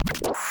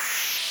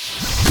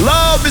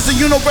Love is a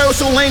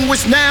universal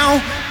language now.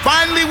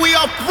 Finally, we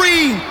are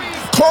free.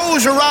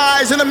 Close your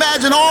eyes and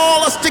imagine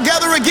all us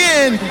together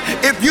again.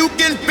 If you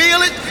can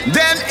feel it,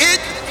 then it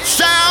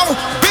shall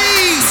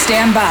be.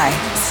 Stand by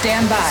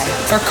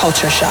for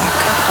Culture Shock.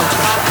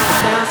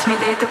 Deus me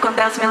deito com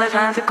Deus me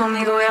levanta,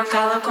 comigo eu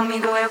falo,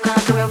 comigo eu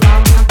canto, eu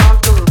canto.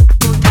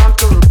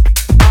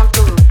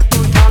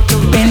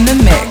 In the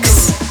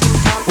mix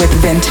with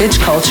Vintage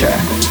Culture.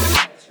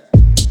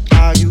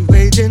 Are you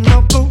waging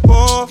up a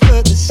war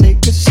for the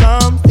sake of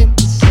something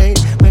to say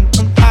when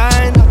I'm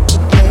high enough to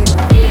play?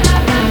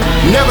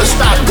 Never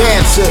stop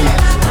dancing.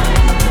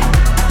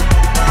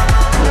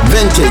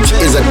 Vintage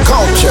is a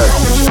culture.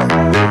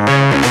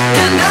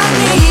 And I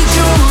need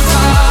you.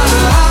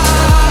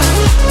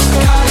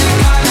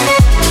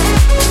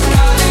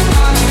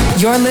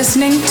 You're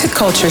listening to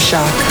Culture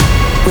Shock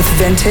with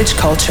Vintage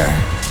Culture.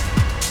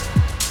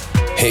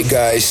 Hey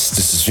guys,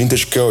 this is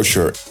Vintage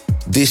Culture.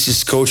 This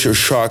is Culture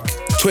Shock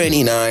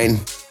 29.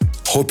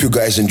 Hope you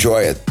guys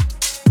enjoy it.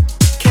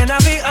 Can I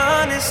be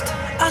honest?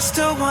 I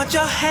still want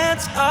your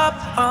hands up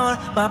on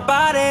my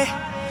body.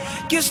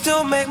 You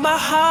still make my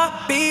heart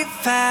beat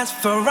fast.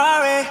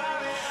 Ferrari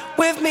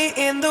with me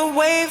in the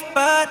wave,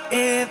 but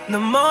in the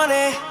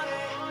morning.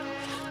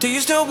 Do you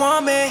still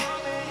want me?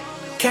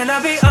 Can I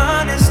be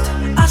honest?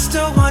 I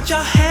still want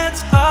your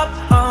hands up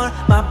on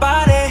my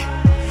body.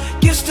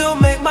 You still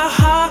make my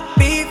heart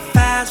beat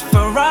fast.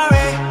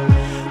 Ferrari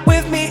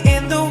with me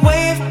in the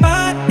wave,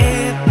 but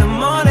in the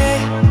morning.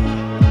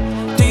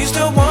 Do you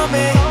still want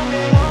me?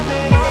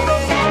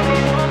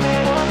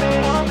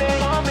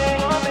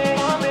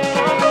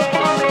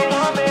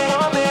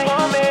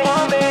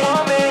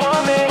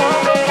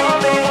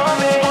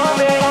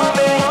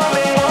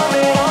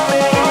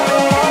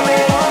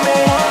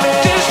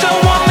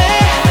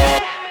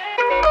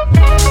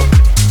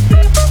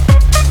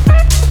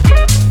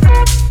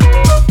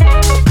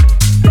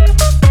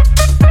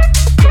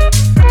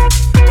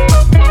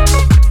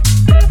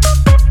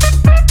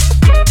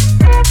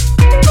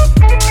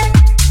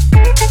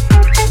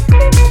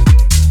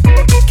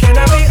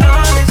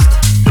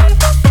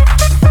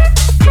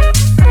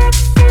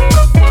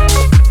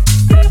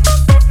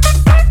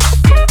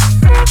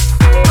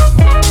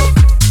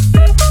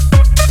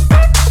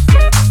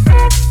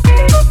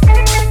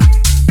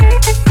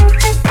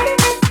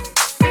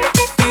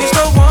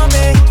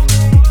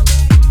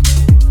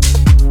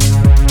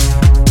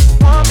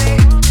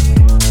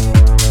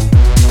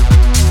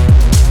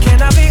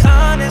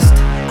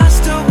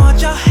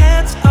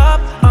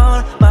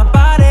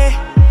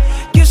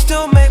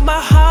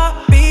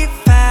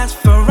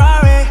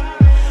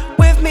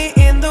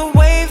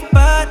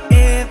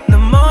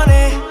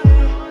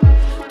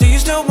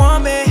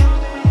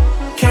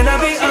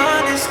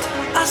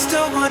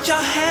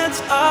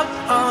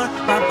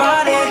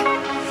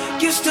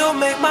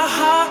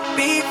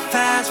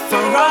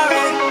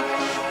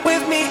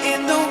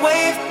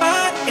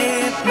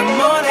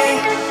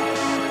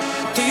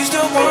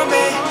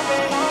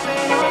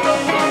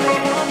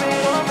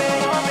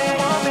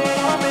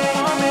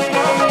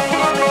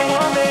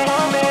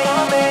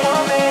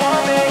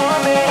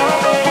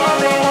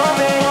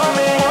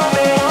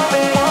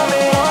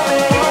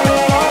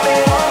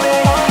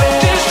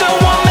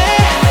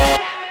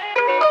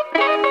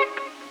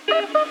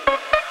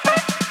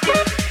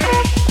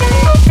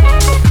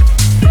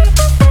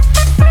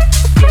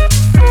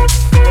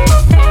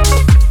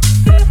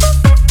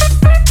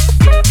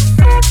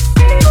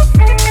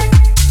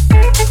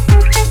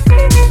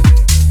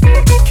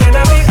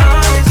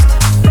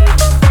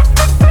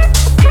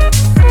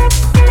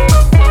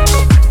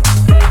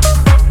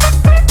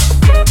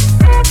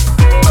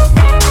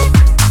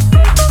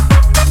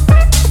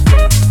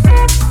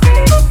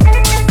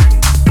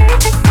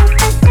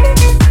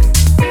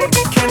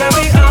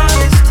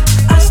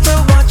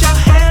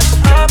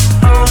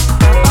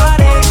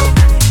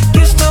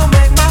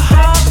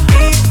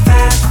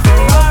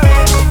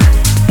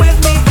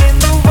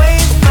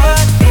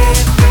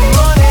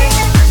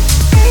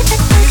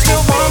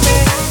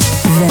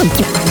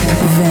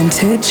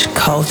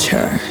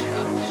 Culture.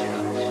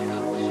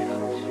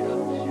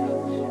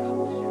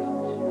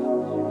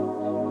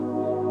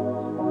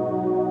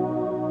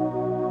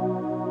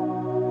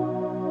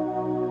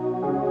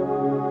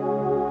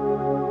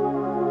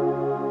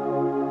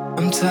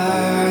 I'm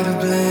tired of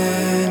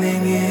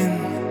blending in.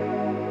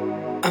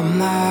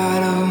 I'm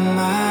out of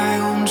my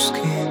own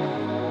skin.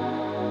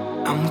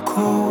 I'm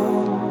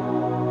cold.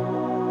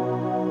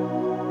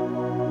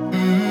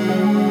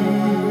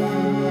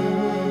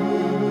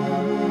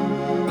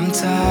 I'm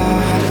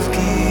tired of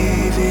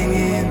giving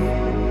in.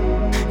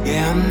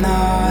 Yeah, I'm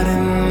not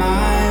in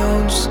my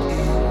own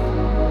skin.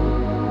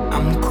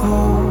 I'm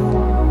cold.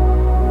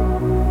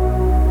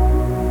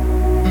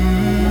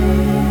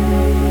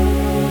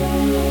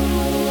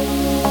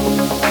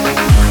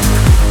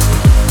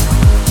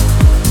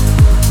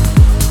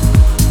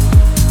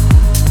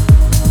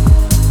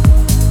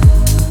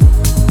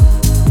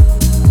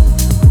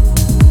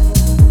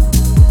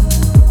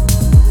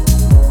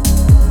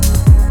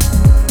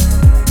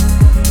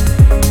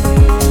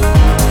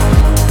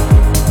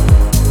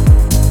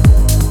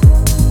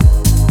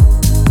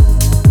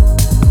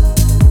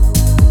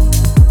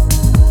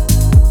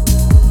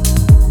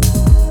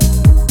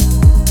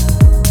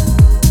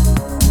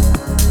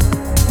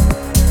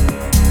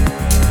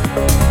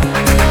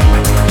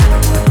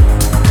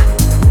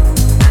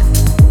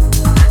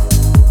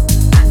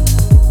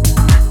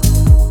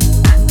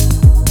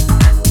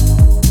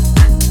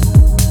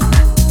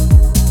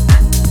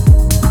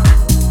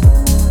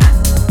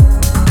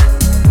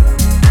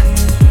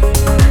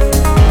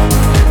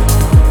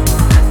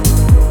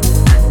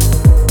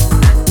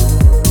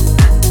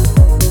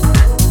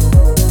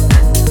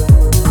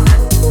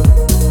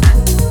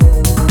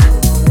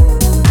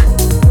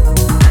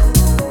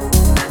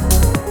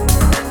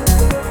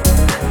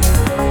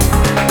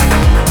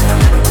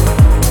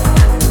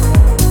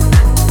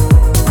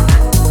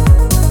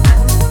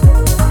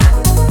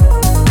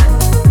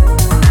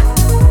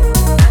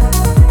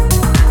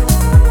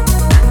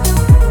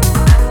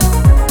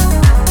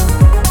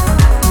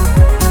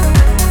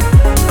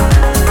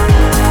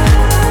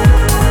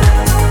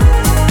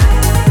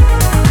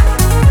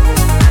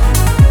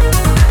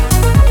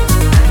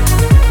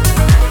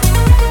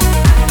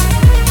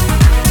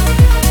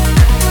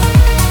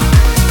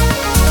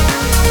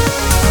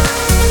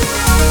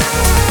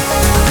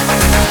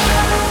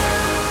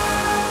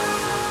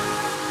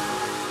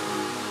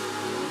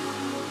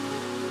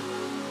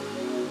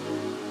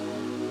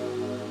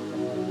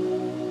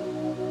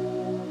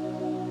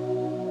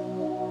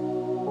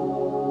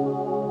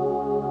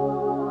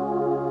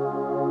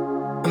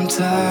 I'm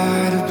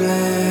tired of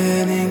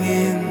blending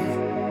in.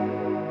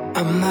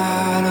 I'm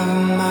out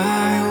of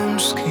my own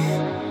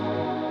skin.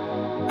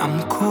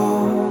 I'm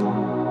cold.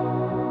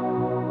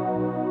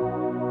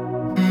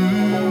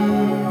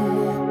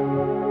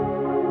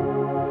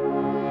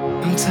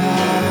 I'm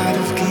tired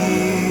of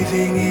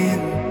giving in.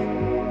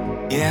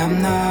 Yeah,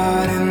 I'm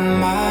not in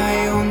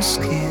my own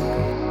skin.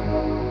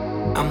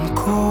 I'm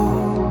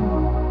cold.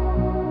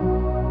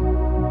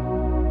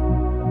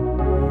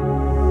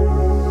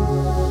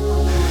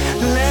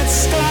 Let's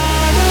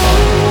start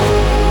over.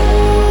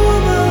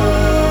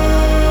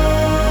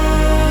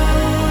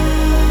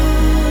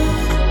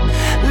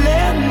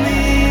 Let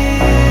me.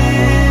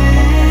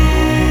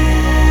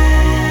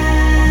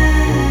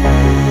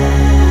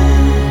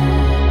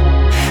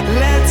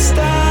 Let's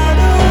start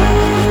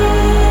over.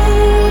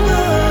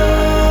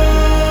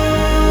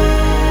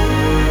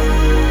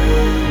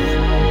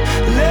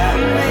 Let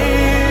me.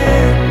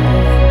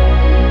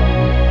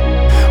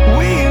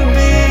 We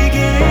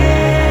begin.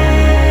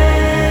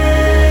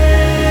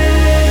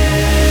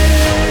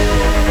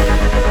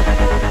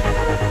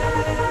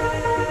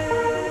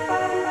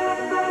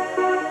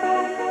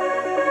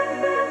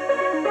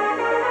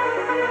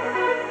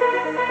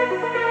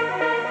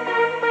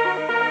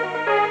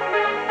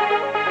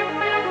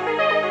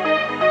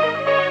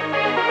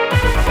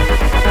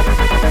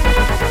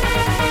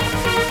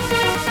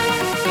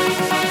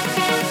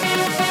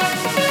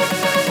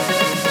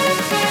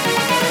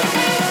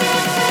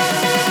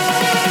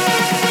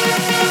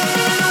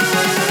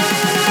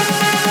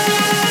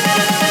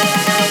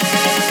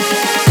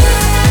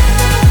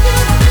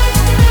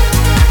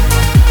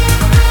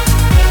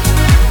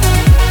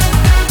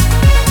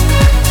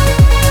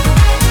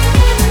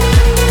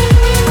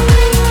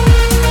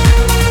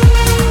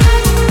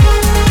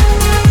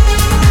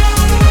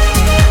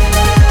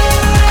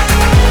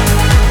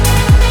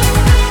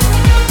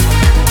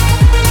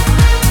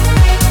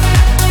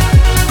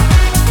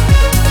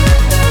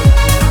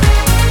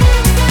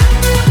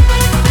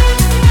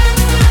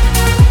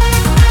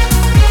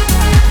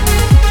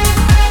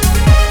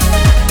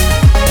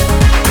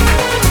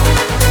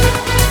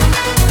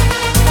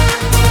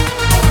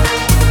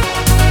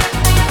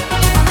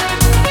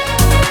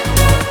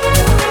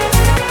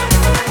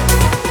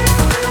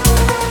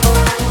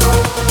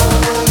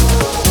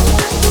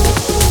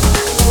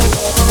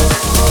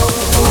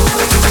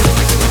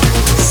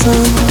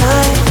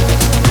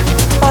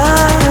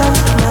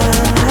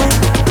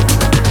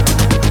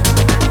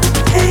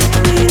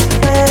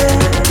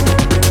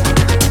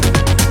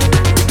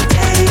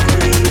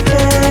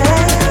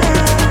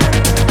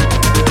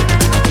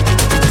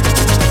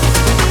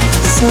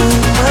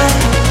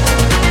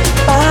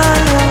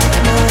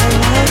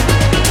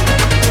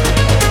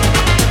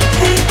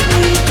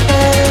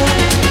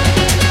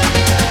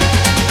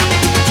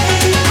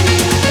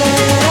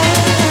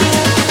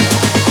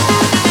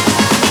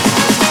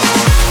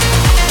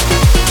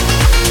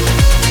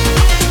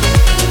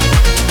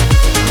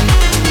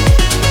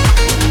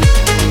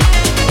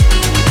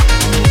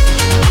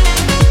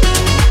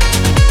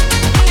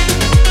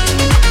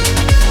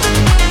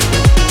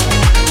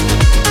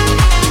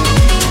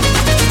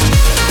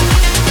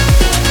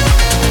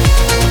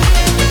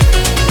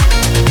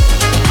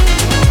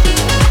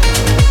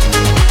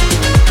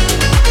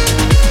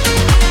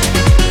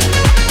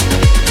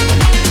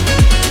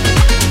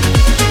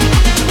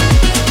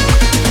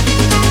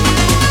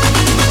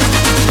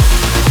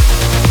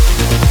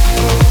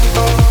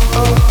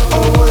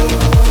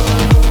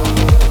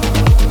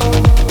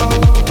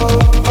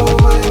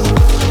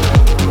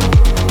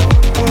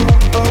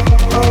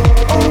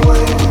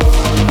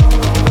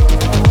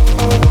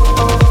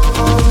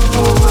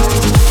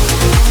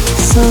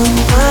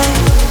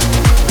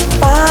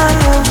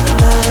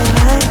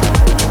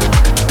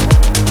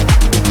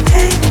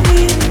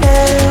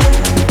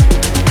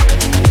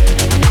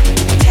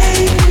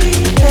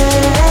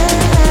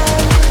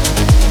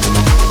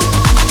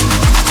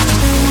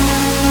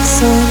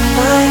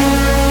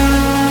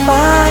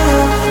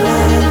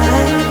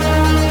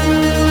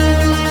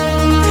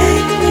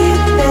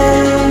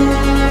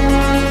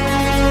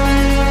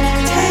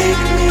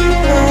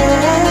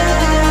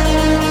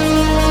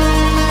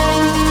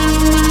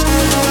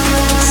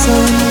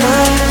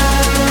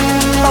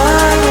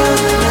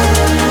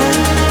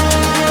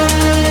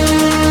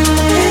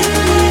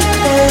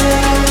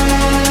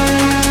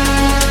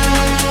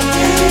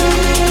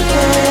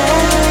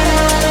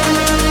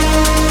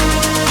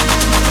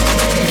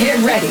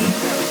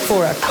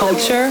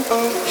 Culture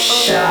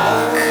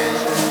Shock.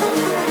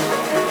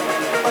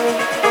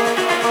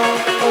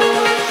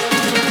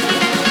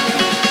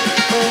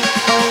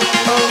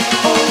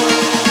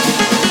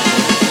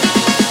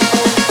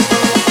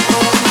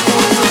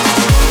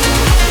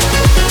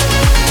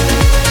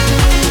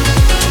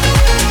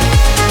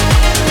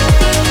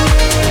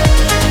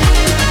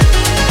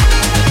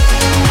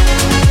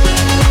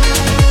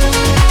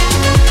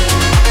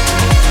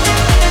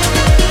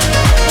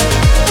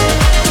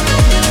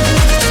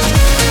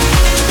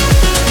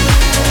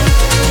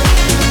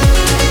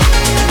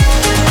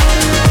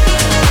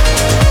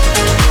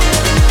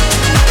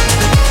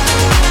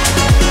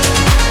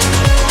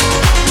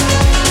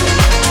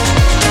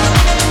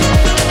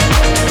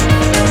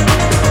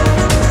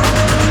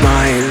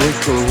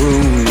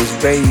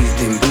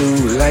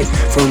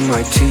 from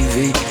my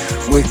TV.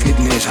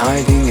 Wickedness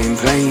hiding in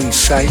plain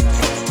sight.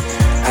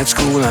 At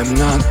school I'm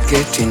not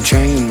getting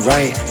trained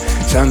right.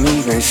 Some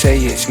even say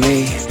it's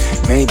me.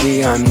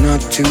 Maybe I'm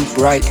not too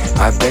bright.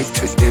 I beg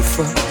to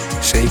differ.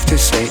 Safe to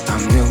say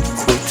I'm no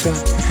quitter.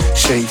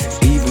 Safe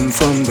even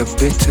from the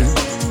bitter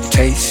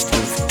taste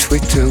of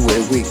Twitter,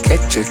 where we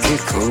get to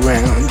kick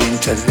around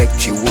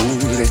intellectual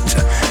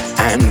litter.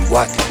 And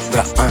what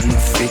the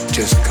unfit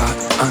just got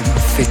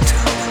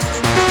unfitter.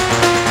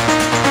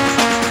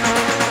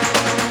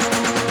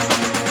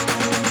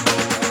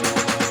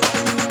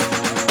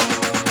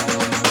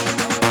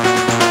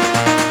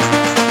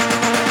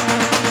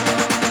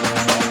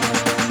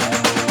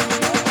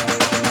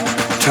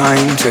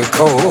 Time to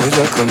cause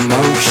a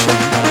commotion.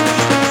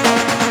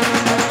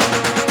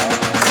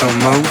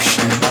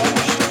 Commotion.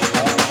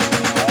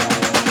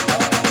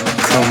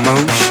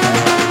 Commotion.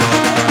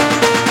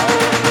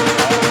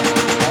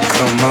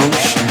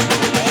 Commotion.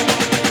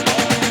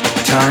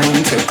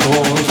 Time to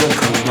cause a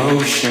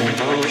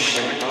commotion.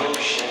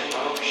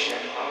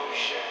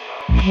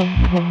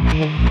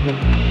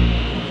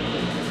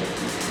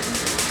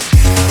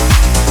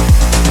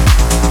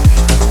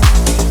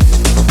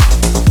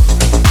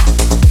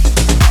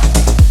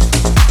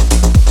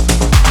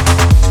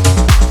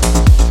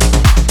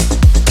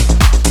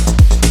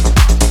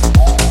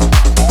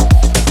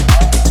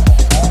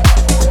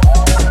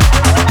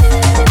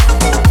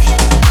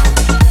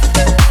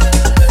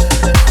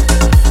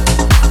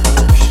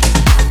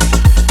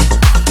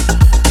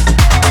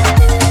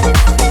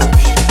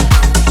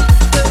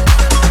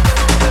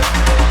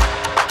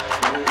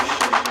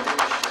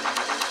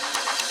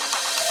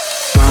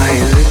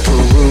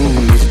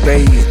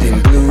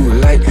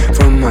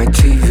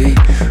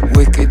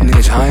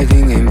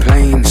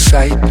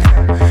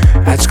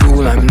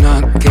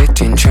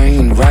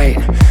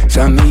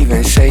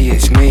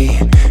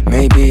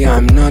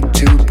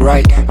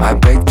 I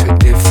beg to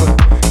differ.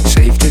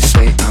 Safe to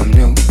say I'm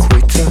no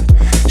quitter.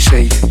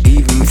 Safe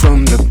even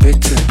from the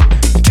bitter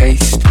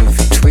taste of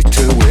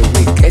Twitter, where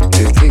we get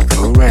to kick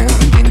around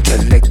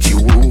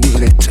intellectual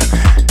litter.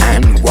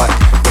 And what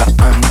the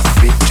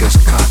unfit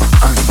just got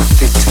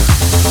unfitter.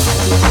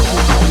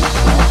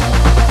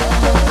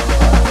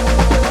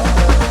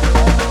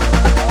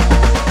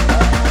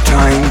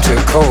 Time to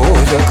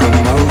cause a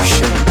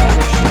commotion.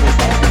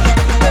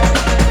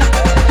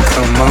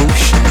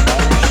 Commotion.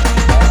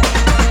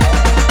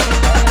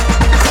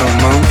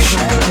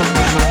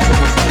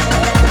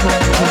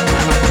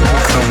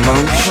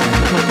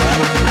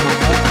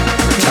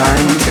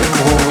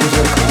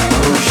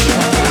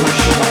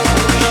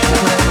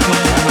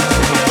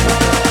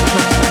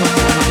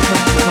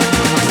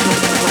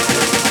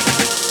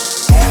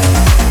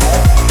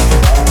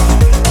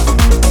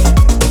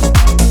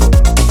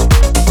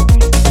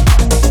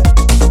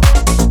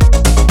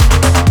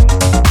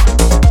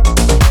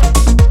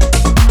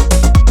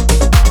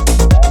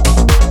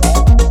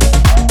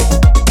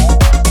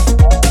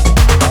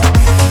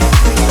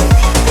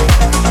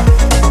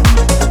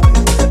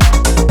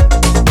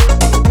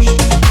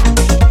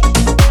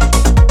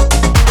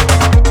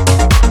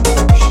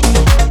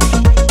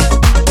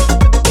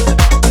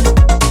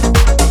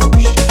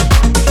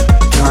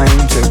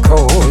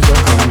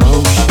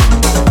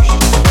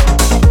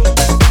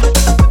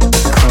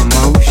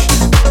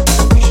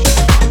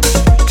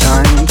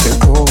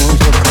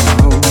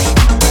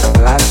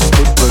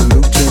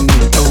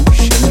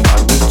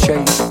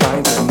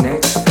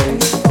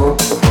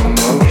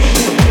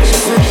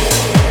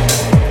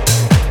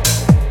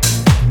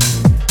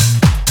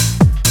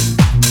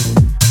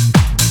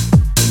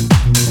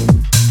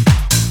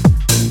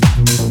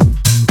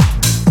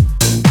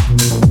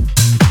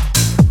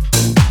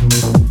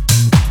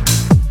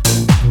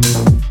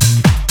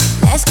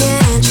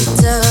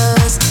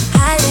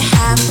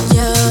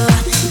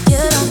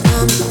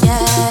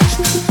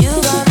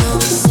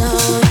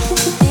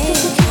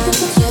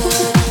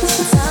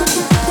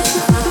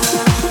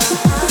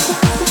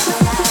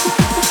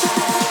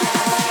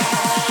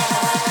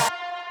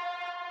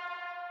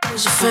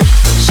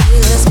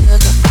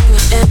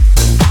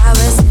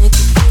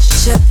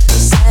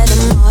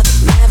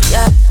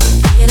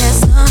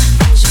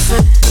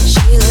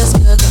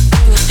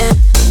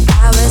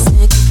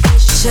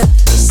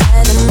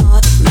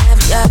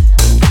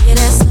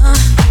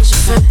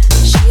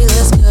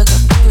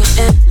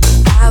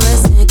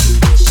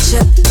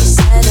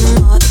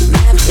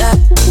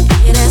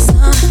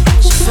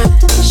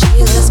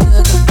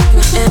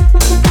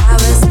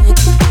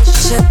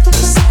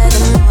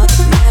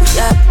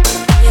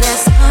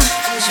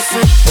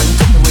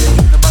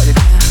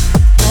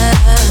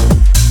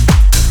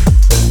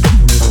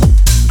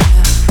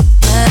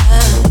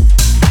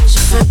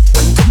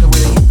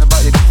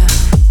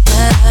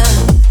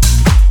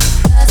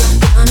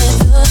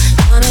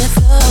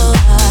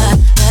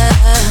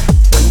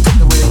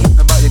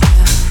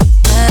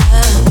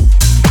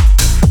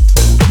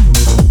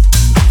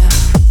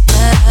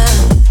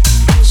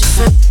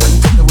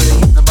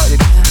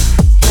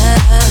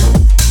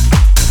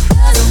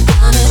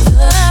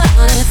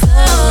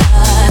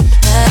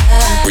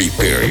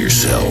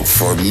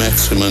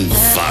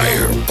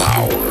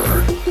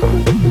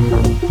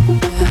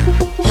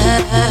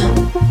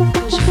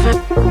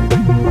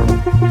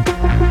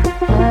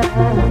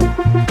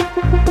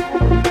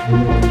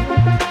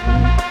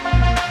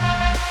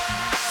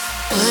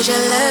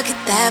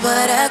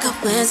 but a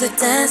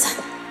coincidence.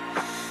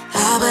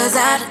 I was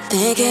out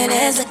thinking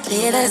it's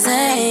likely the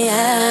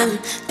same.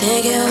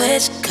 Thinking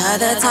which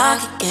color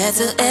talk and get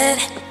to it.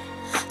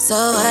 So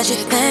what you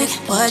think,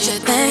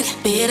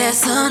 be there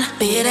soon,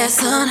 be there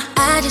soon.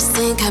 I just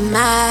think I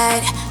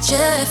might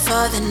chill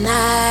for the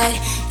night.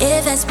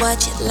 If that's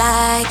what you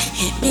like,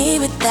 hit me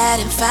with that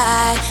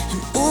invite.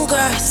 And ooh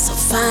girl, you're so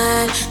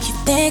fine. You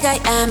think I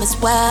am as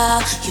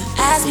well. You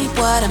ask me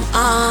what I'm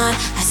on,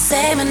 I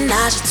say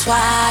menage a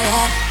trois.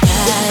 Yeah,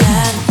 yeah,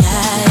 yeah,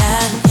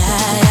 yeah, yeah,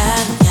 yeah,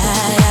 yeah, yeah,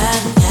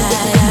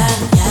 yeah,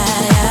 yeah, yeah, yeah,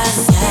 yeah,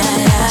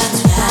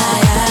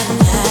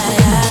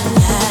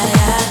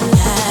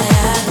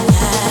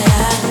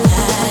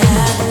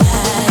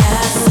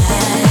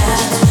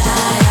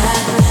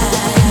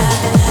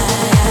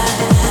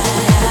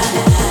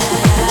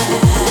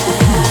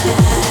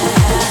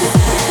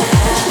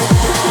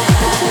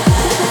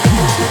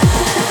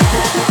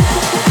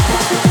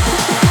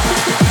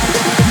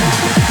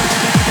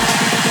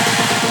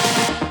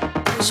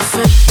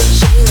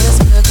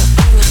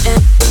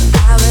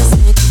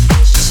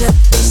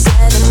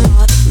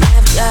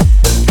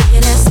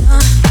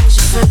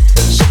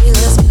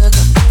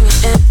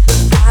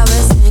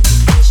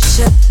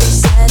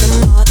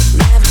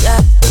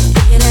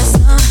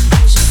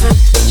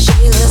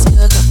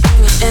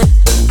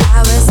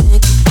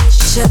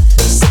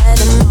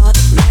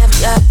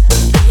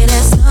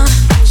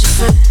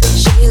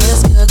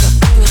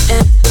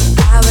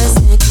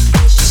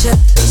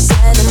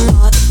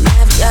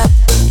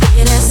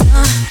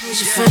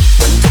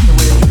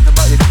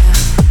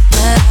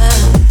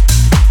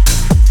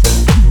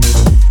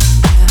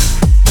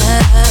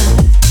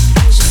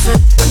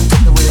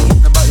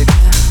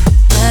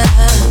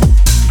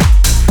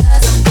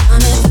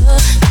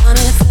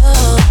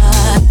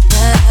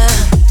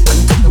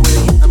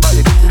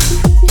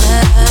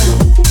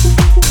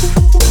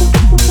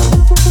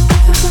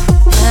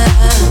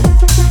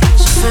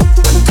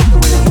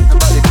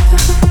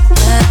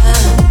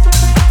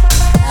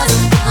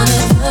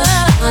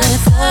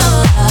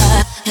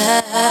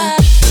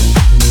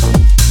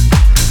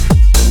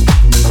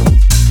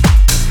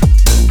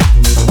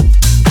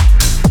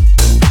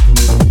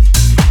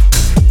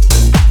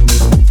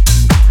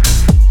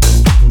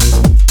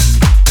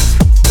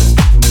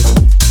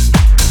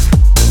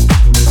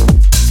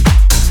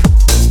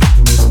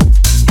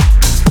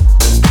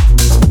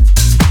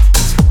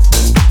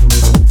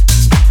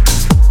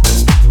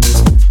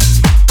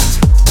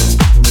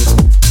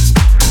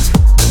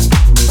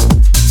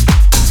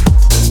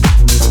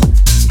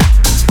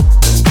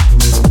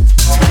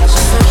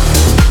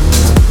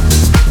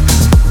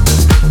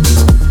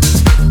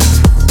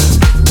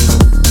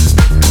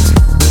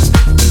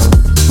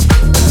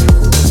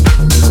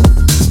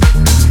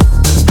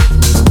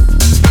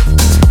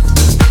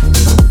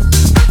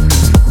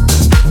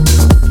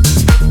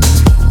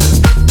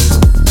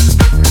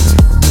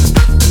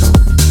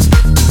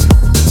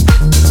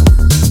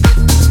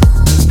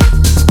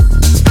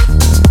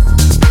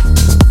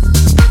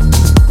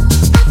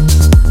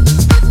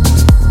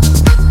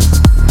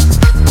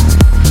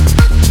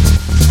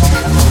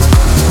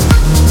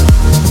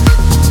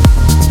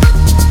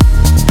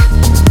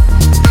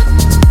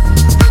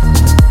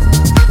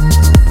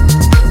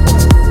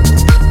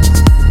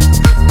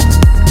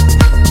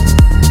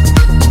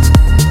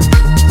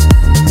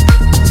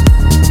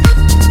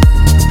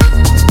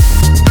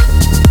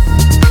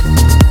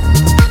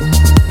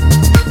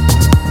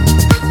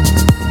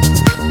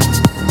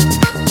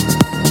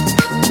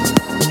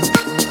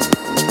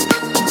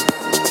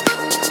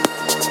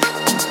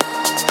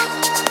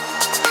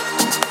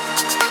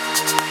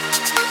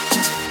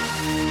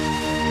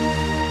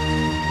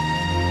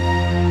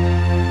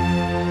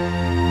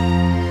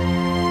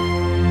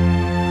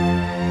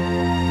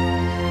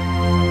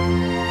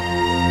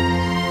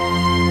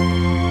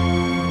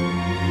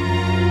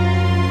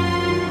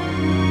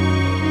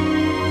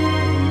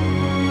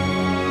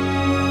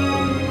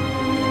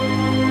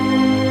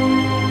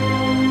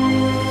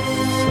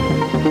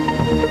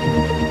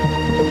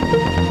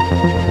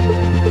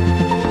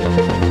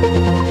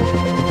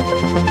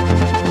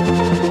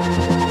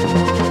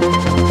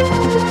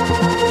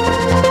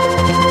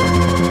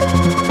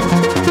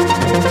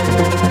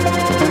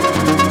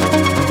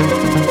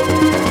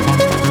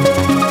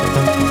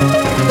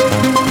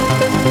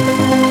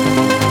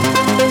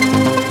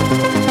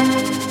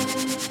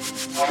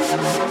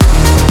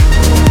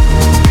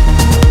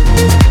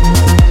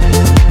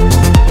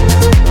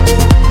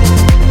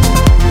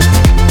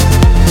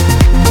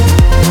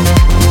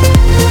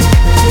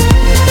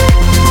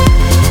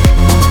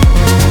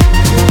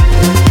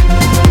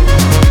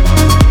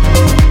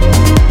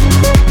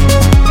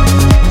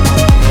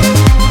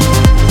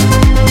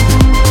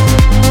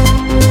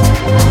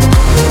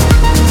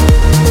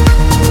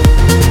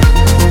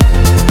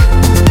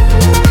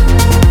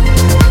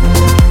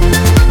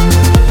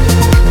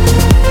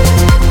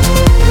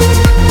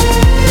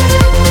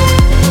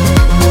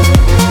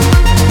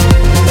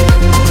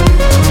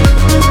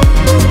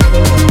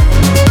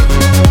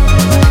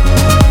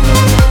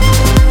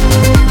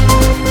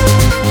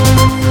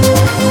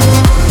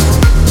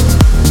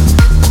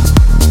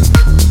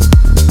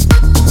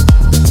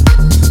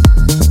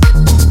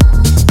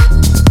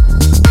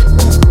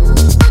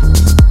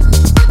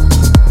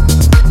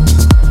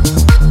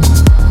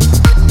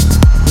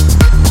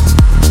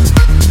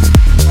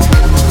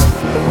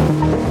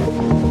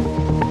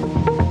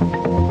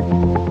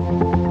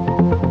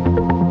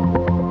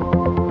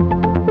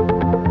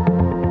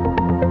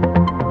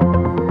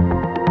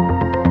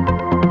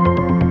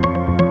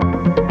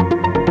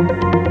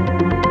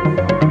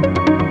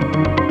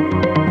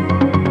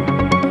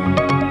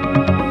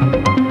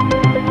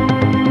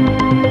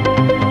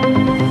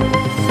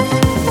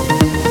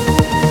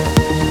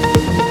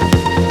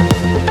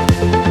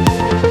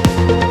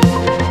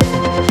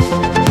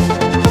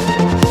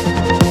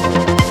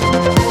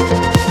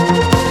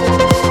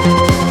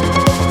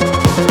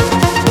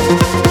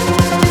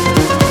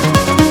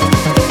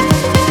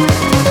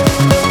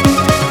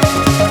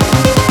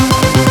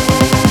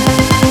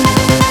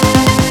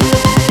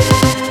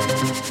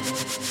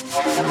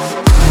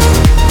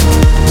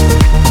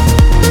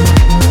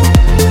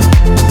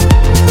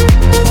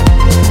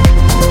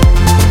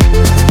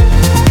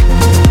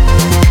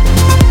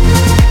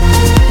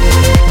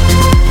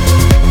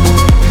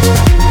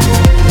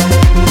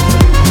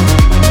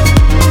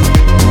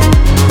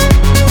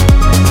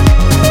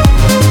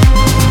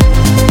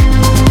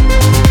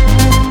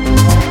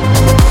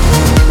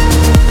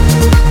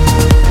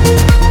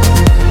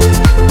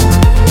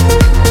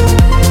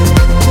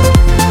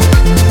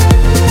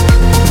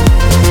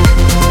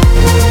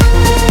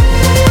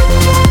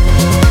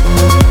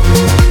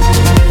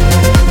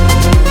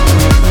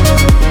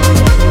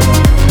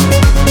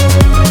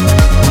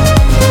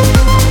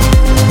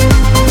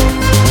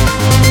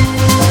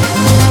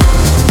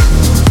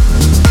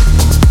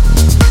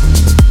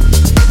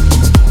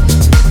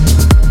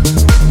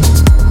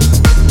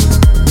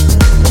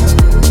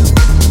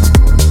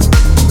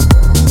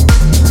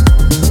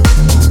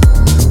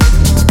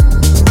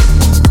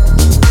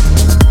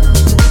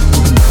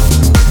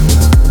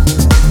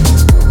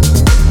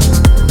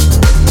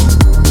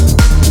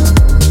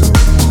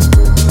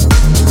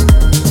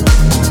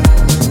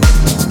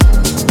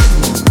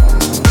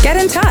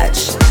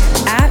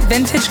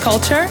 vintage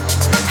culture?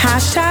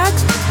 Hashtag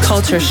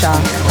Culture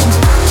Shock.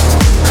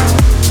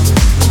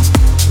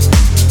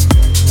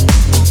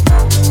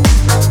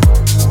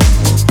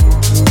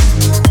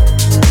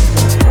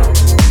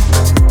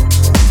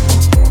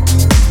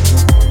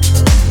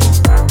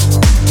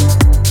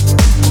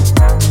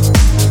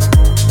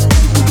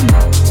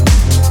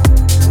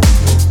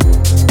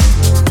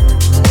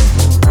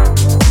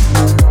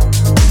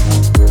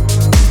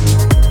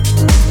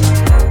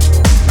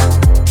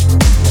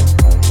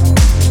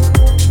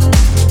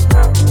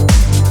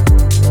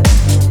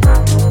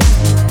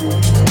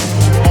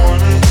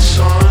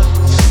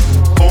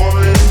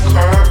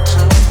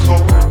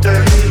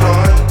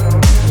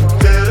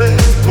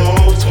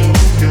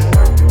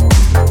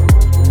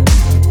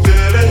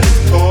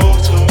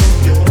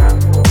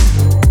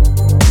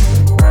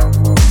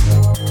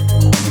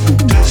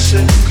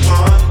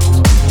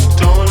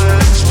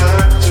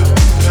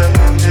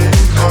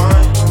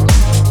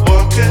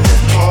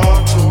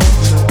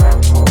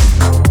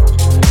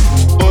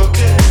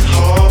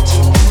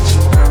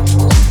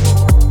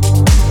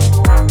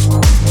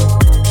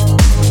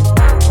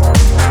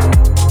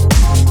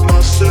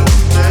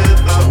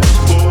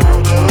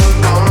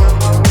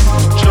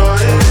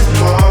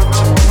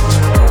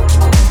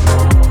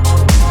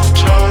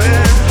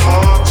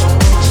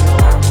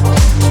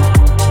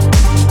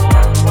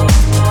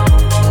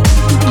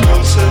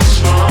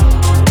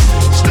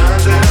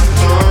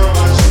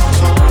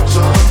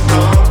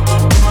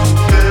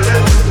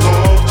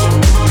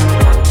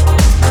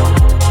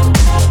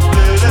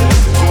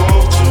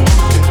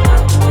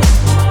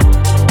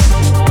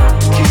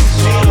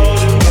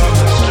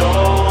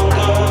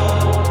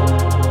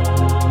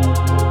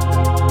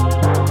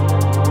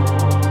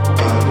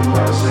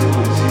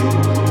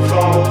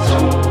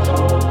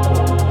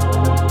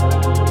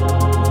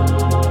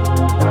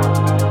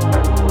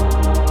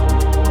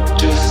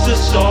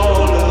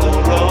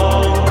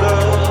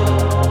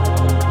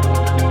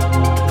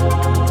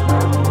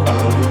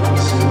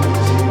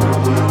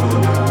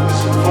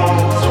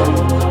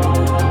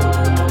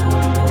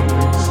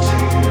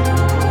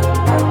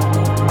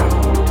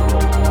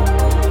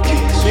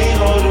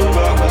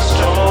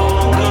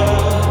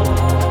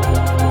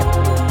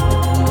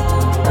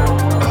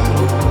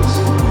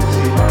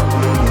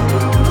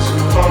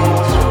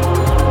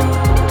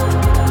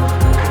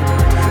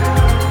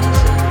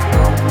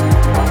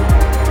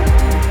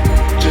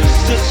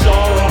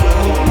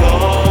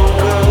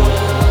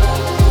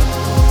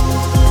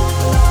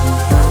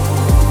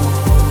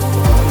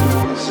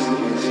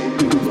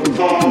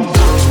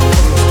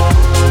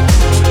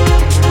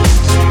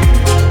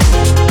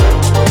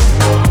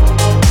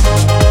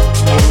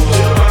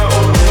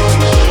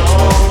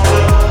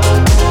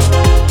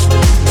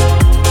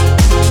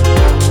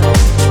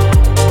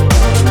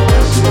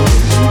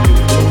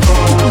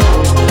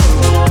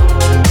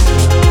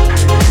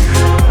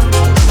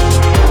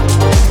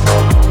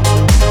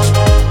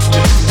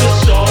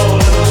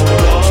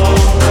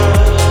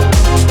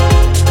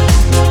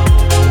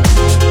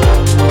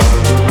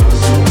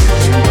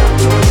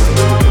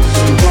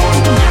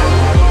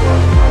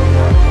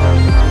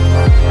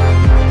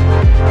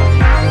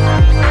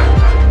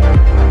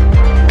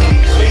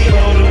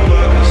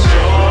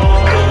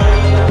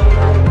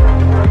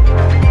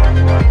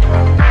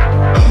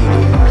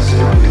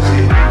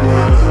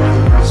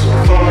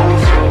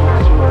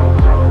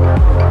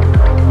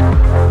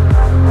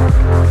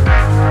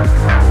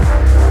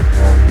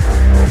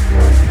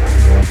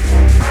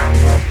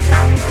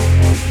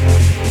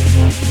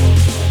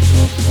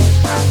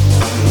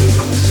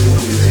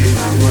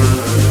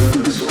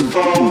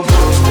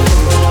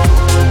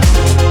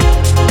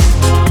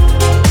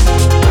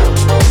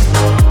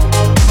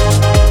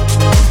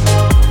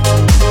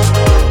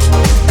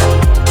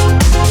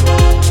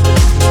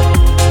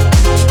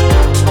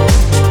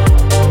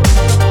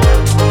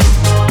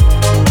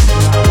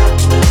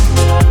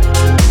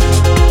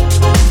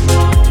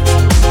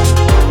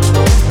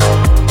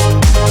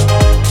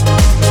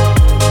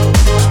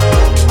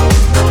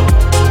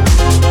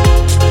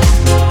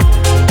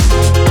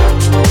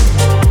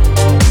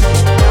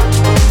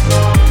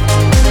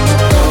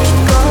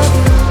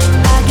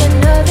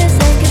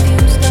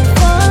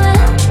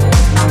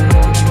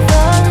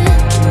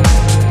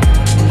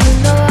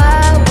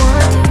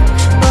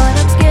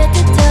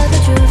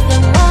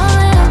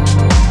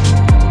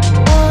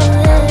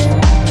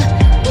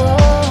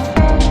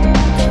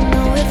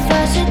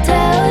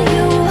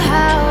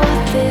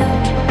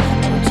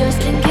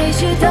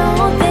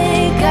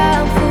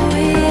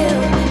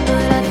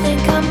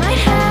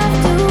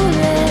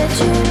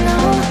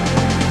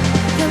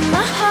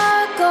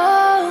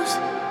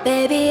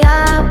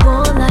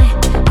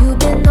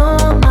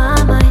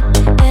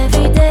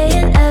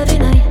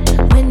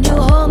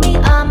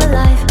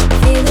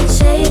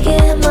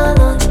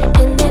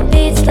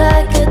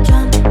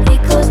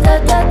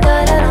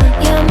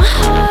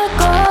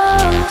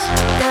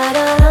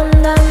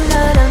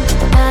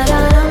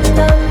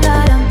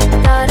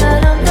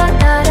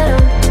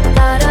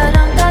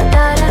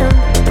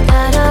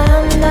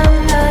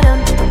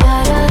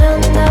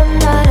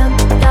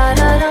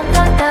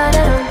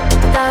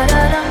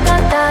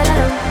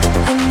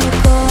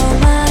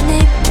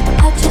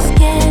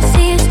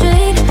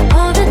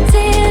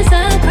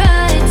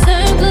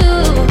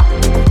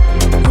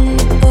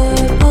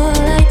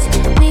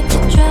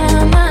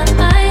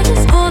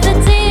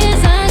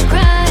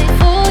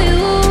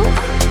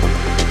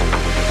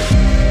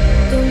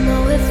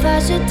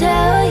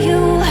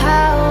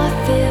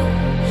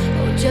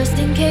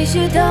 case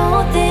you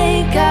don't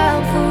think I'm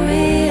for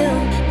real,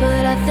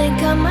 but I think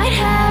I might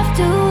have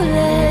to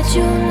let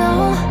you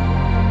know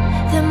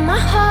that my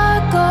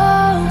heart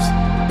goes.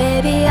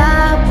 Baby,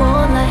 I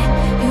won't lie,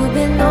 you've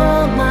been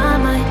on my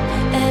mind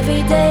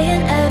every day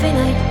and every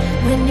night.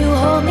 When you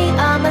hold me,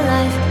 I'm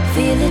alive.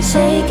 Feel it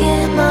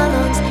shaking my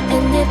lungs,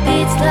 and it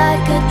beats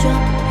like a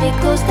drum. It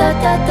goes da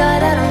da da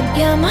da dum.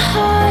 Yeah, my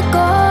heart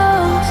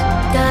goes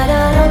da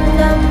da dum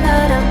dum da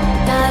dum,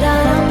 da da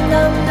dum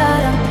dum da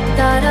dum,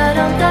 da da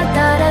dum da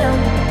da da dum,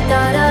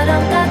 da da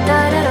dum da da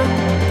da dum,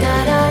 da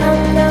da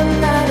dum dum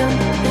da dum,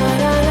 da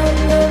da dum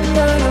dum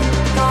da dum,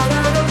 da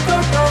da dum da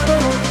da da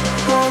dum,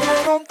 da da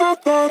dum da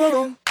da da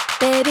dum.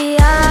 Baby,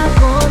 I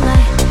won't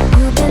lie,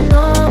 you've been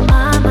on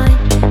my mind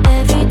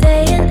every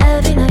day and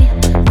every night.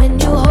 When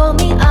you hold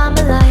me, I'm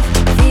alive.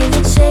 Feel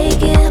it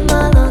shaking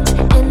my lungs,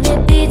 and it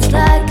beats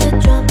like a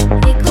drum.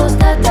 It goes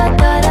da da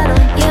da da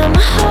dum. Yeah,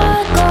 my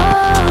heart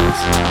goes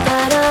da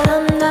da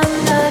dum dum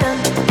da dum,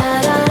 da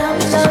da dum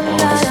dum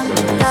da dum,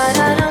 da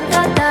da dum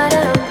da da da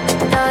dum,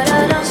 da da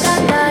dum da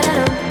da da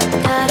dum,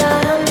 da da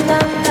dum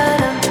dum da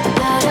dum,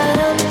 da da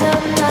dum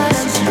dum da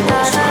dum, da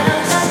da dum da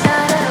da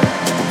dum,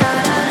 da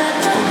da dum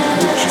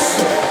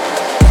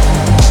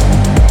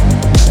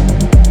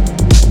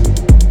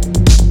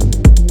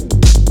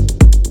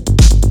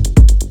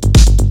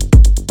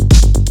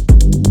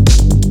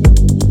da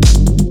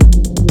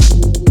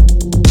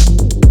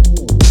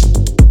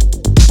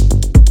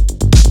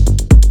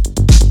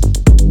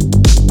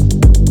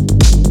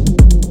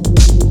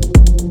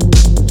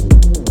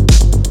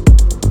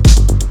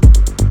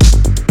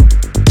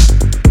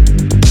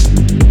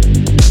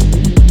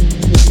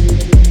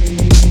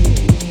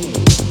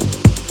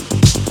da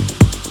da dum.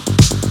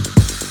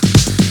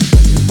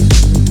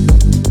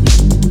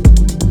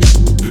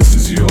 This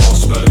is your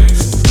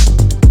space.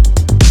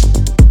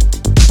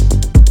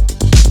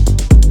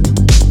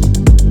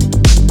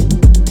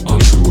 I'll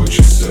do what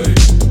you say.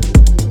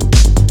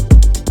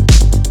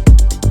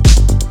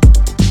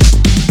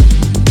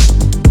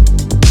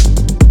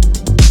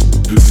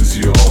 This is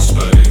your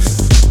space.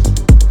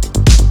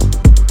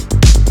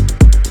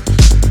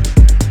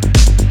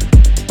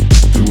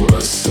 Do what I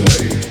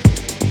say.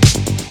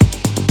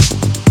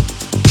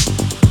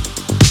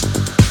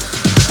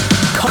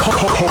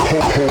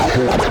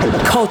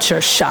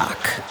 Culture Shock.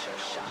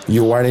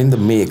 You are in the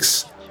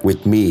mix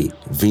with me,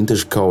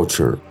 Vintage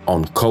Culture,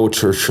 on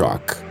Culture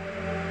Shock.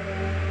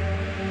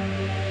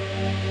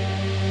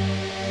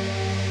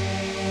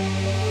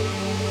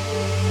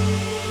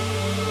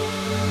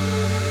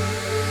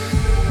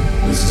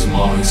 This is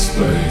my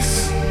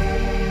space.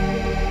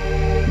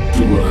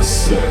 Do what I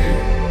say.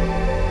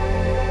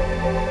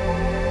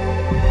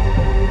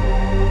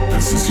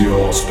 This is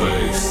your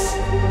space.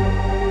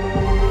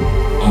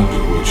 I'll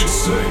do what you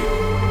say.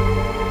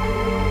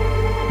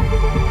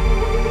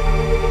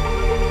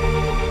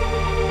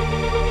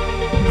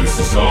 This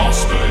is our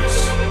space.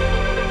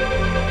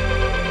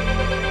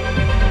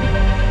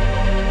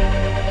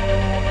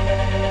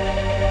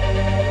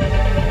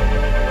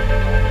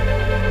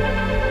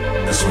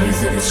 That's when you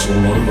think it's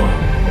all over.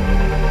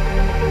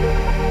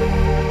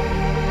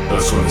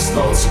 That's when it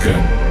starts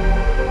again.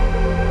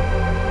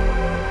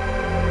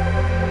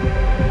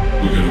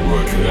 We're gonna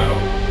work it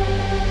out.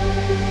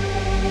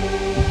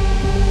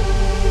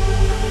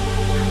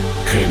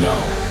 Okay,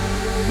 now,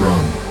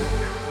 run.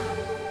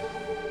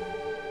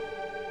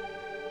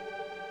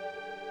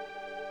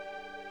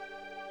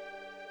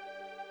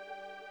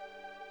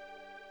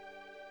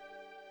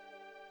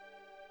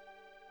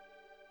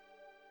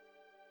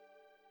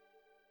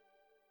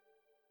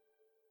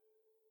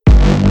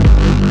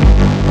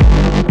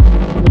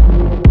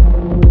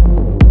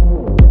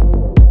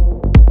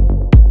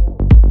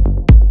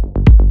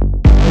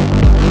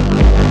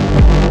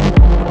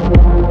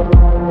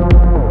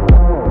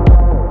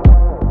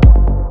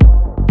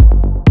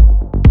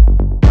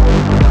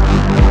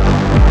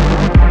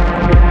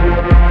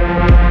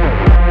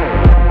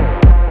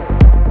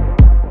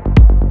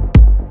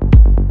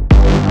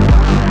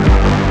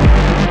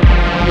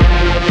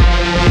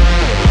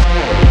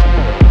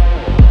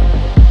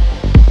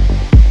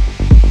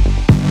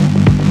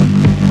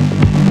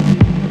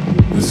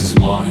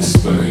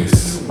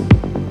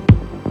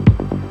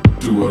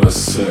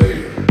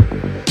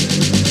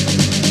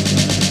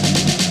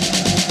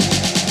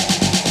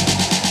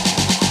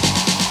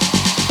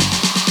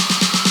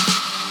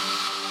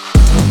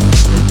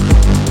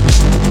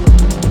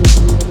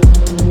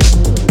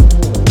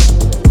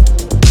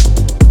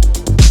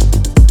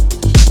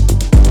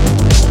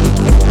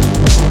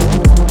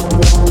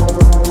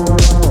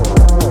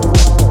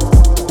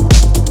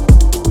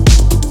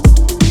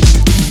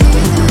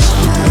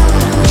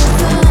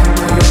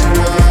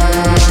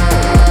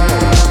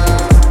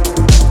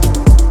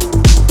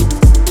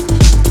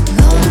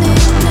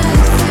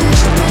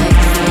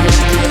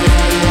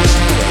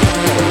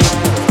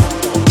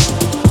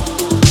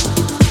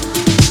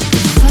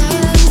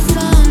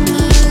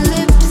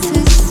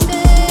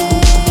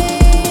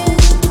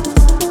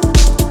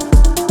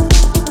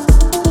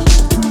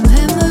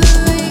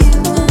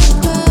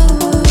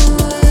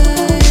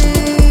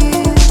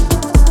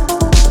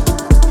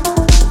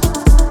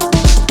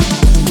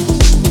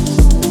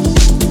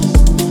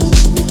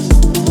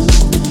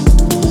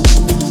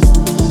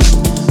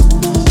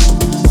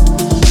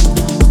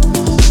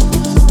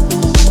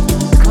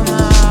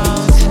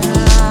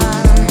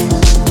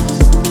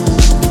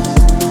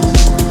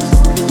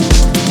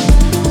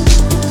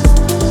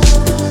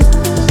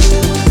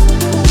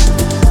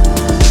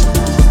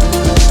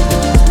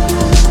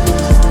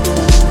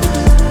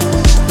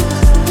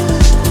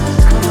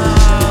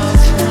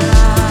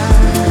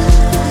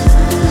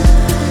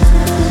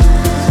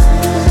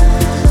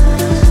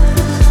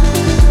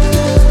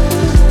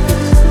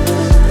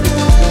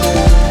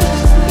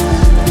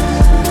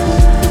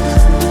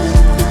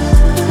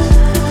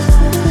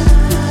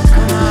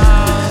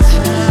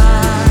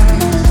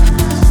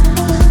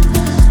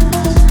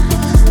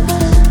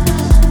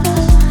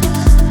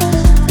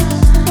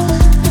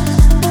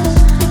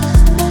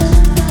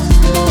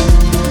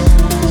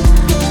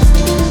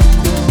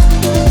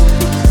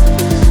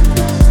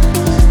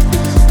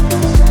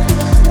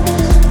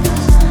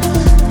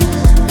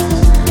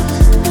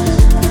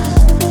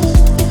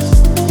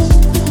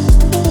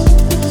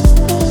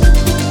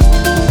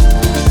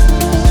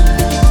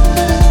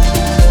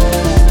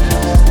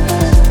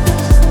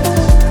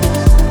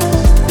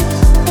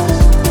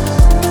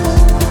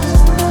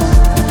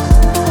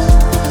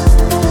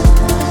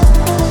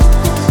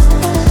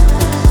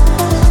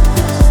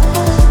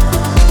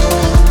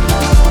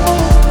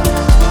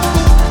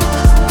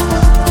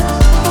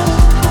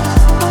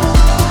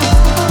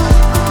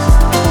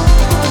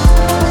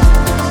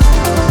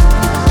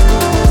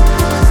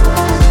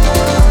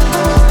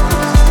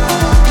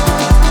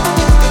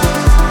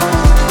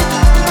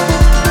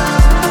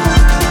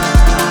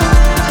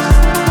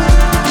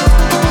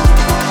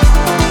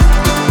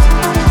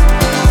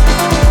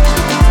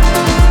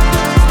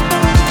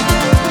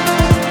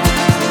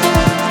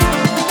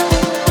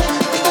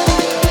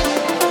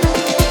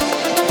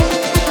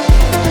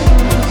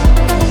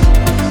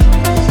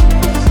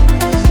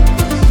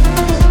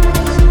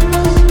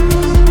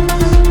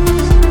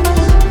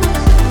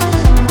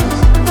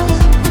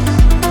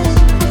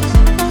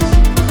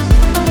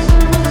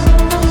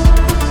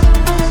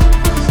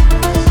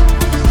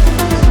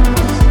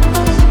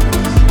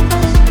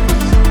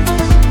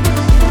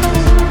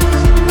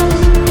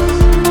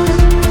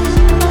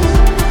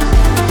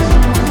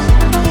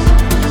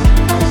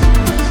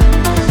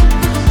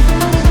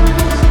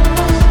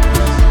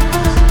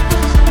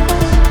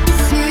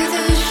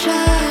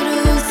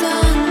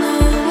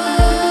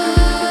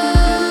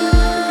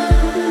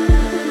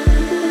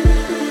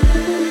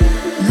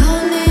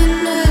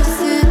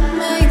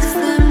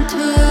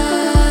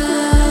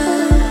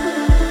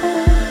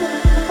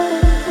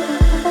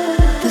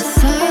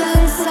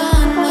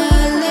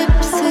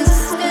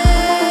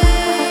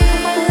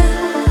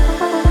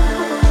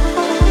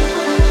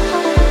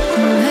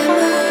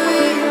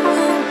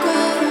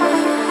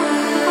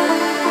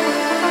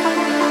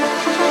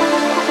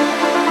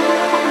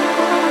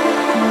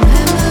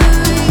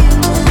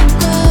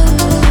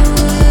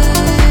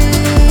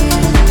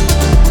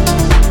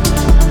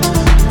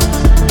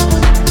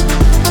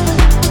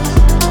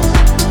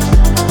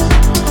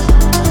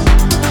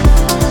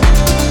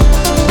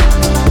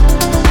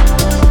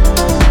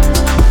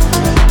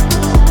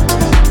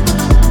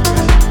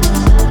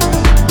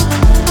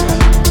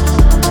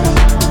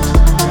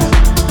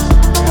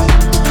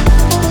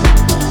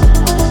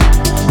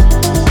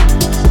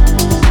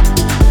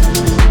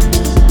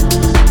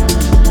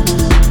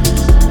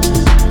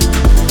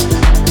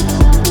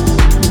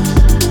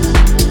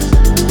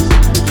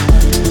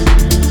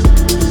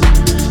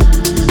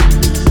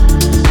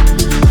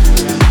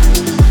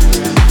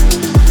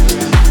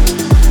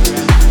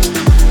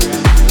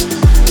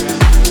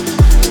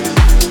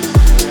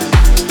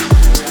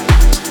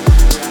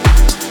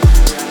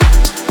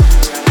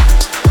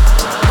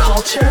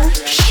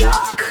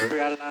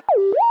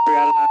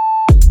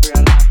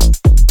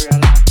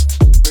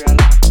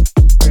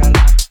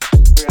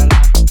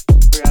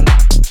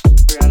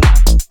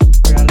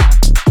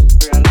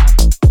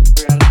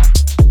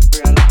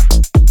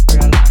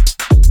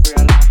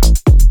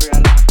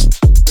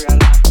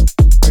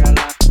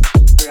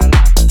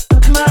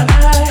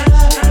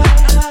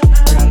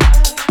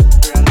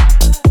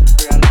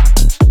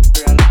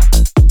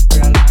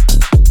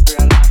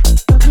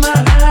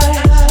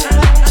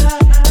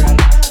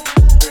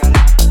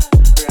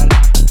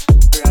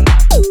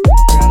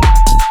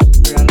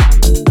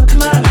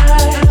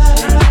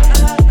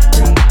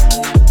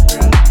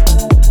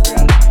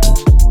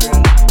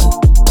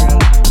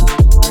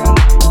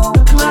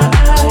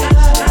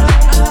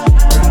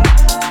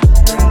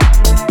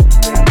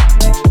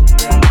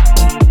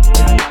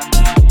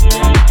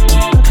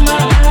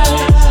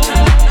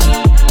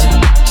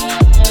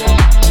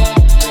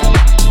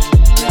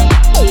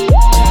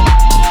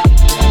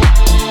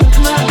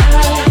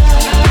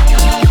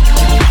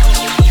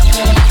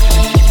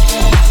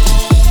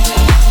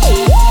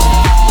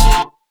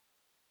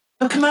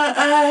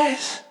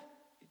 eyes.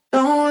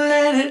 Don't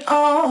let it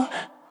all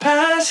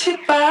pass you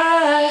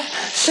by.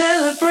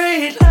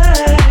 Celebrate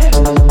life.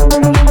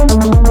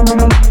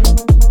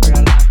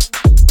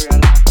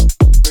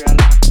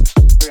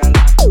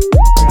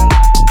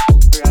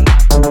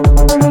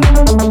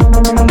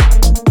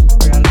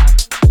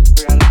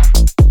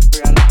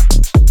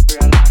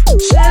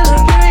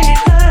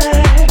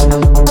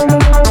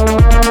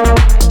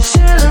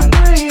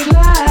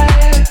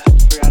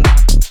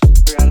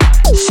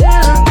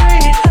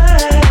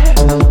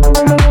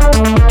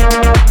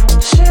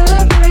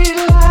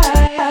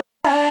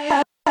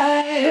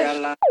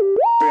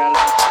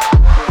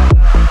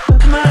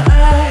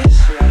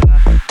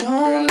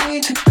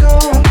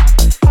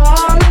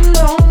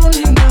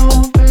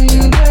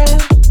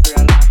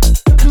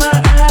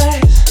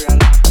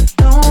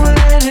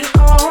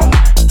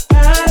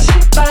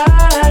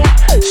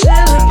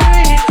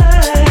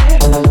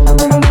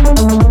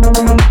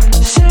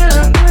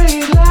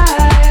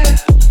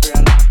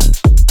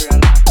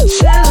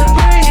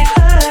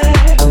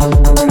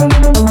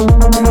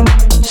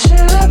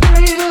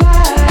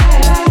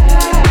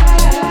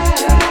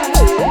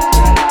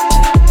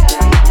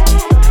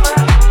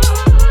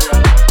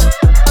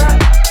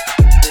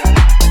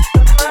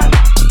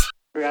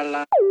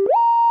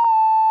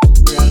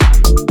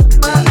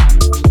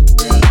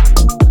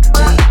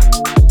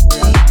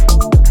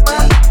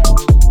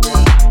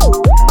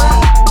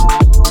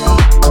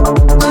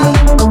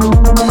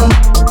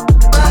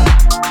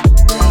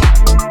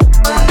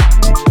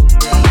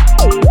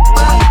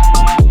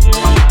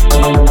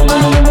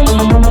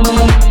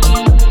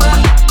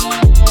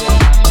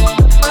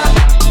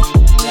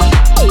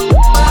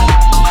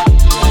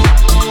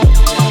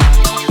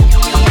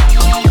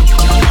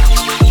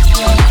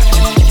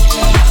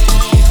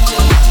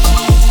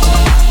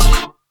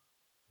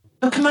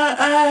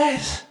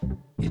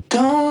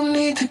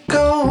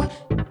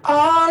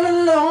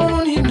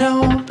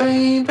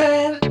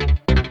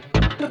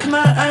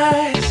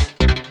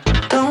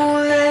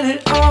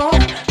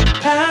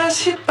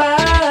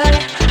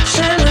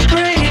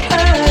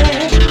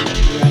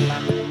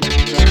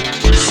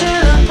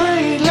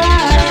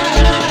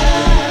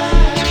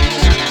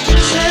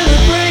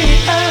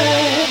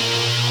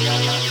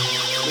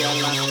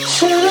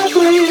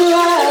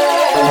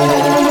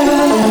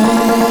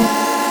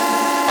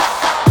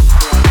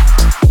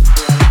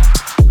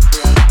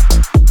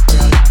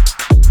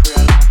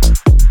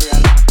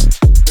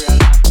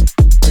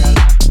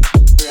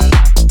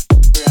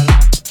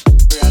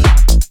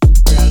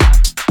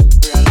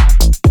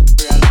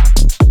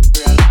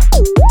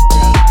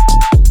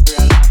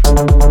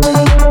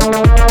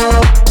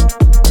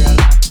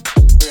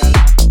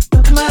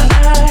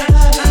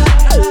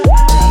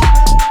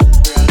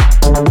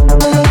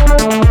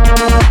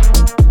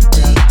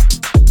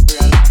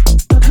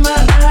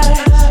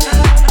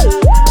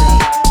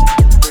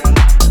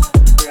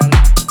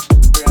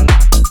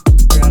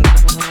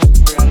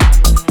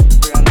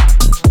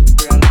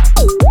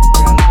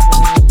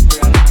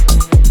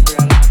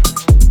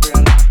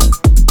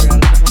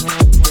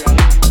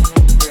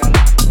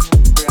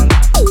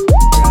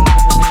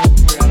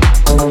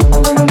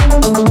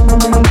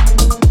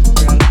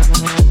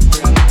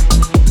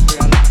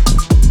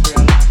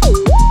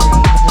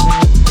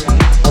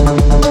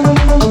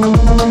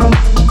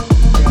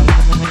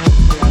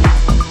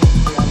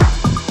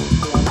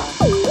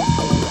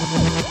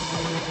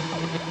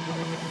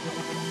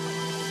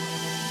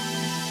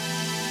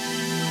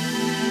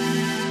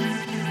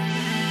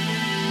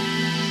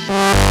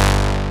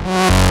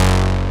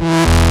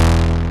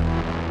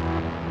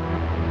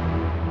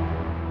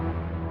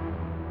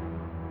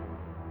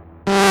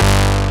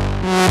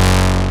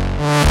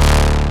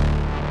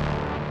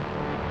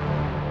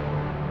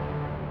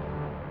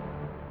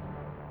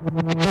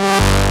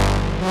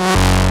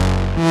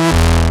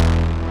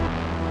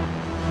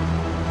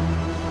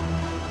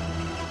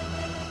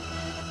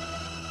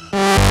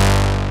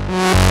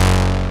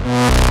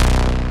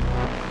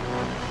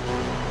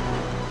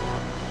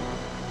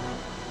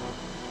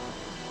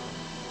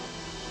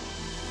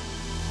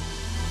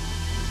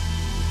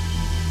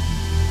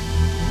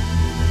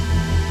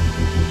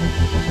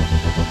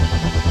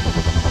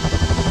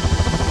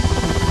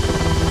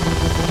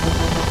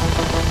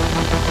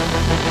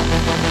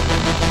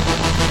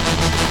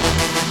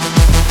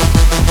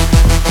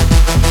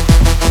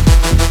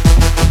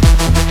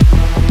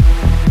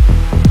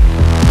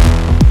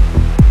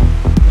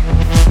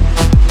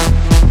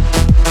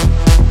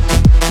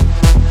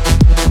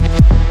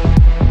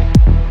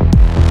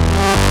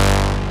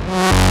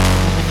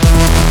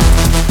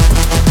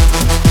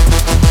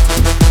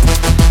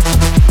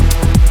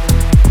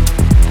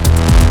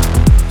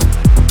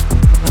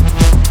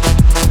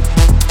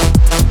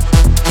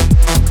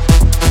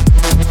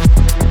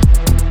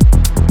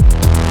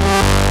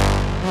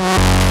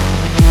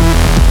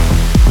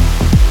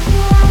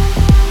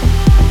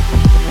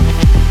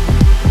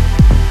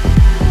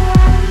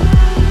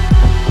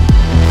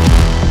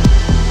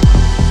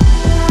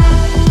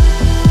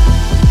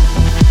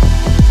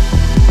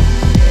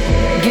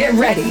 Get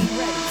ready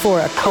for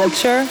a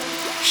culture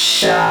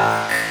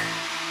shock.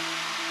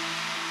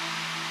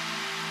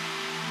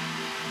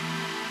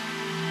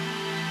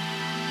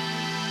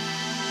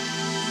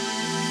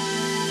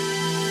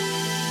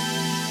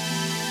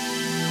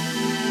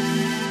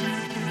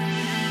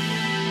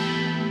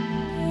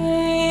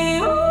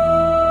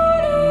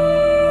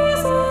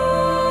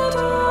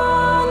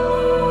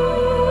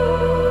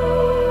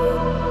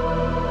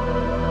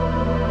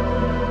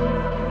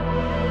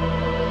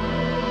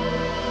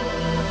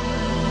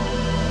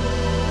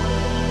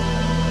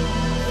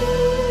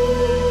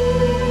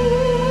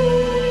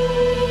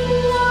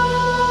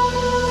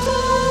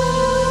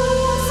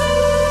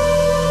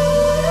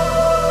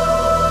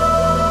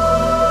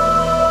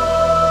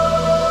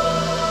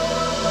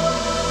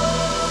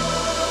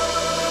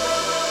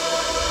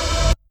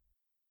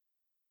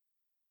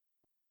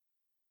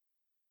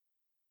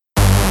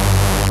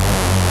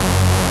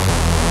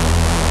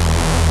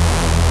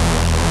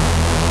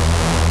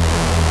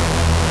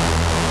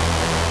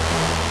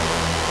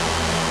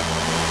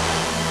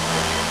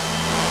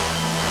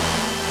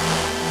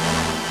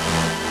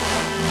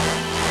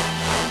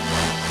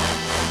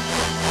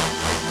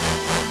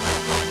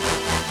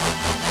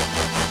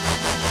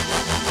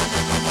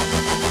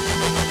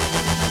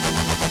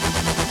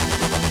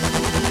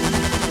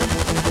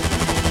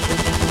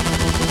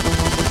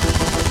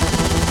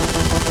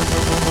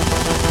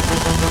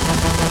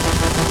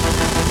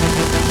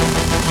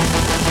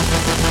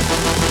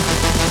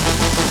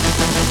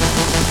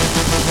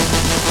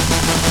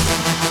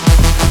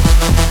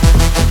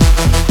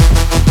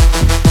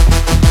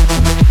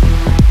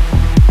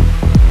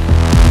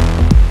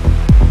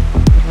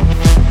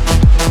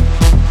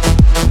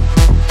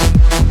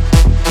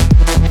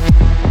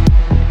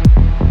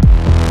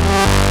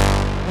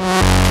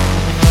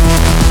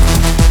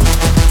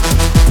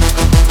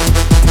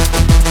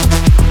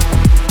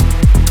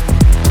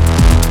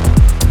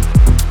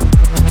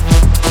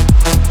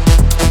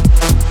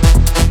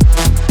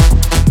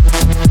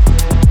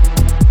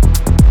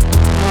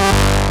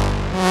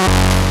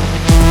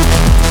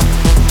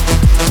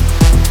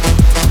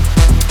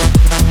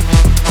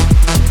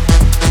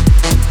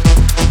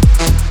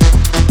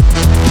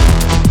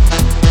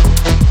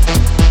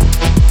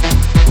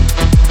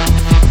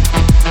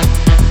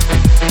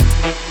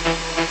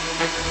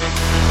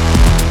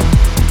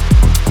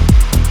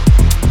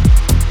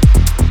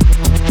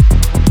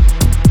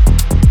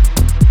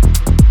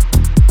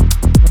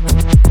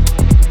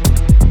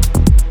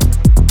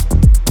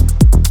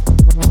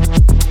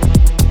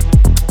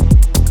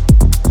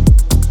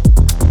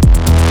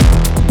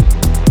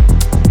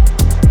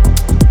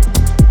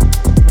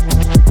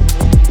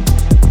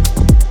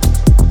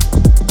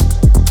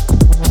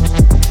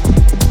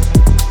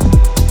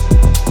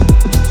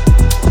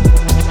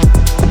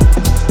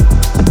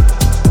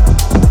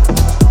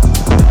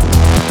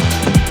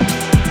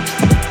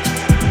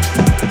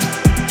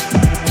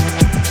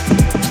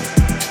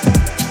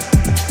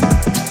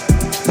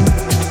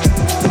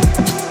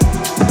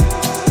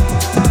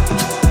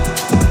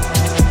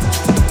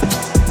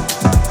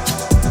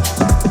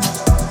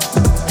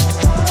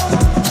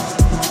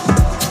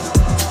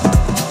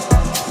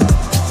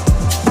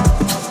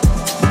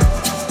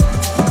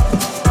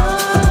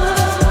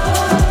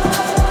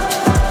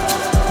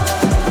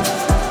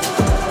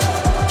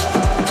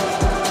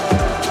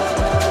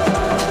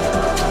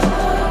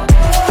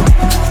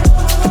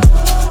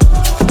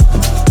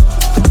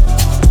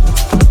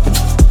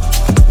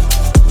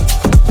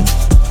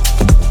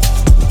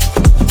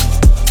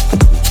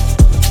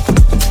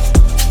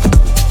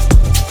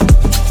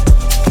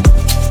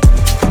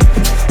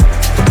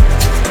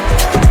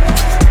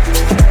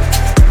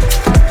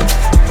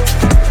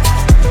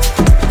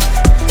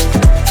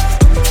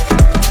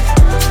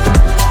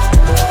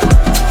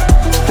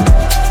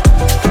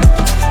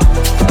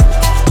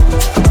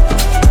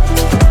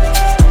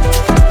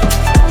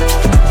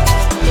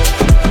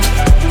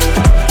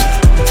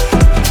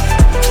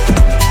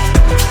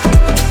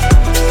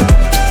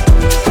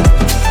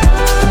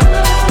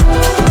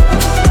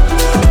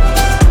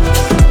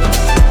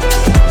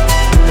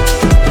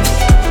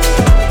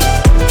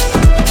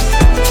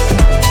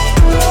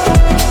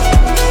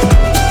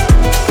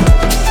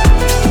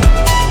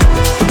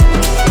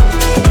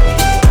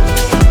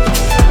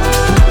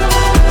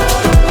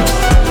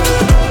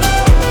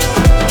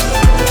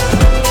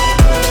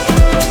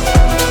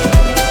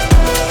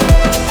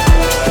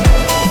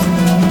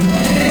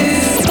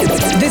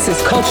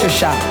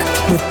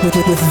 Shock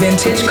with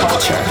Vintage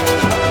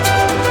Culture.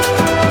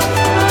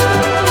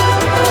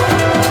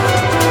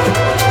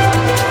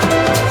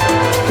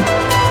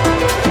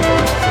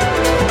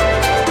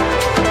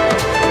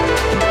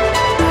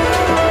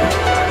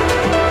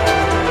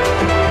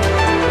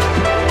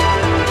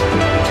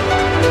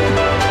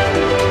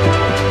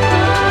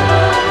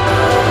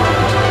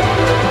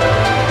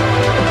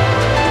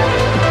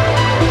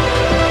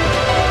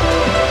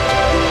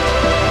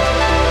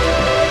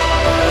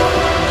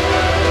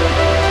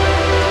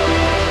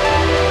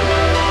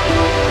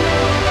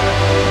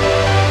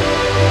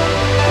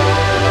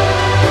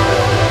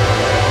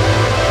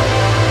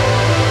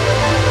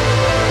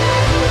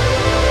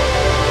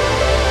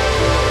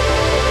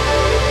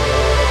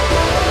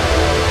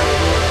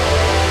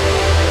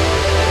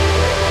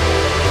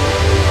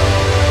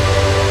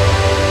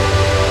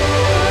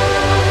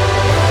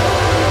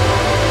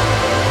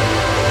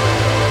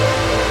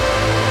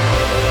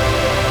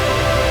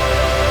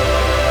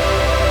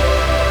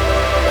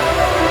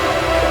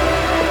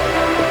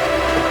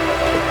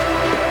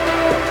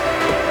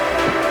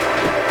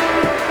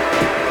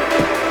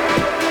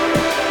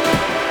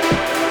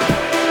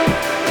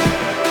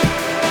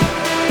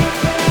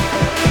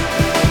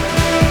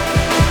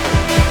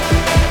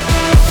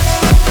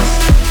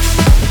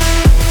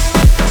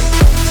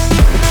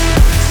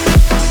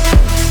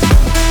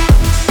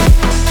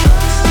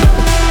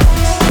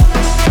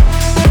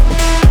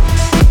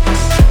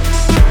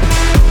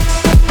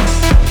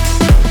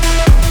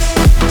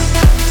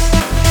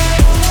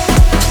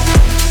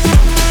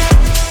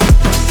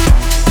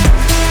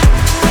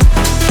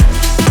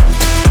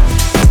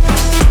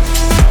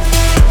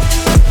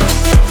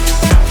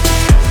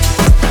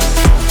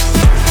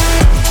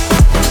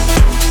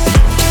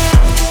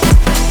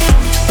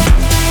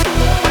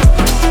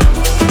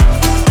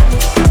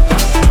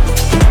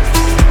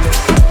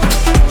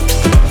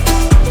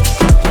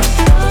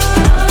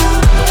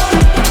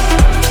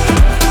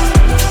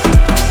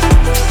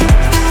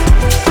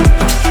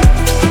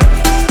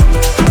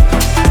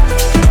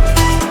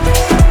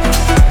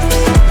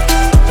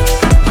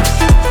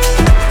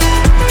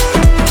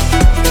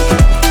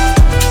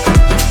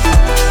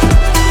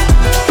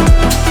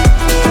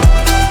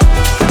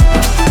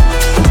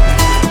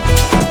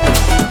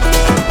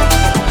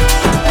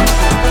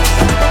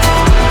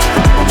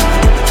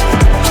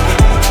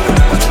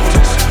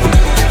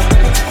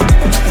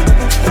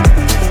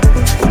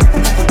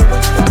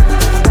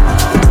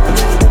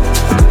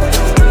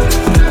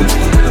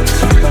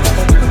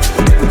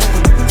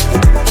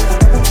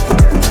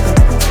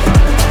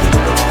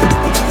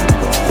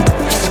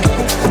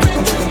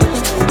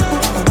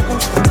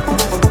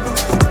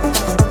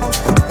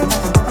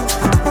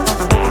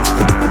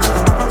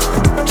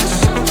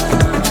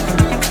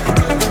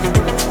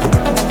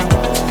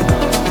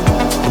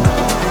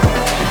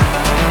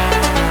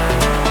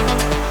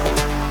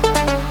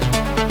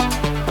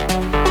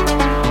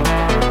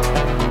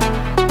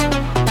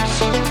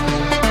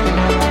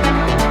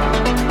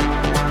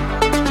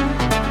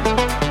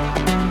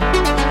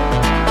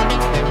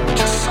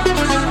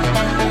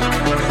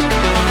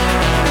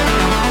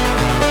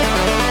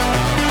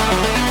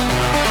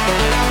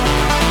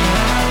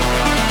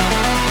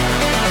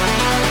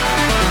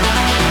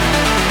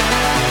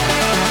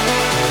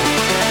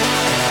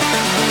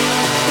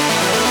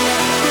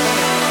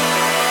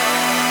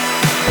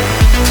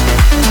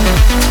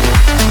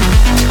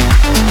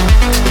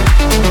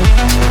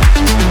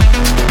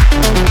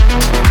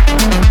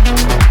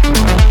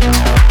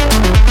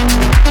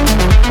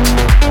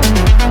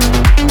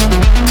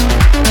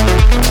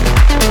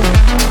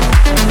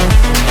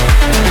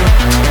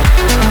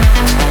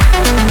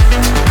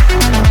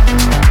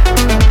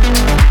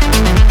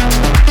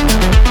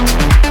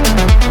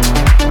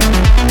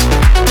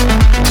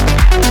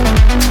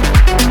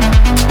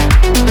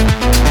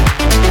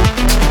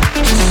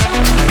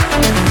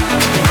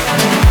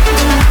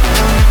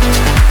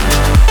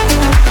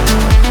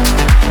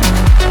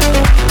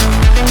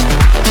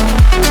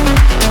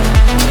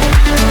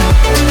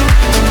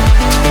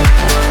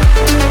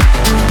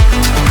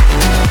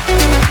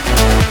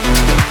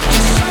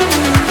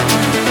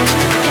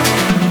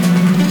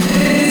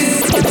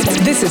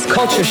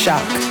 Culture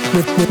Shock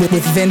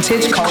with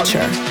Vintage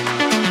Culture.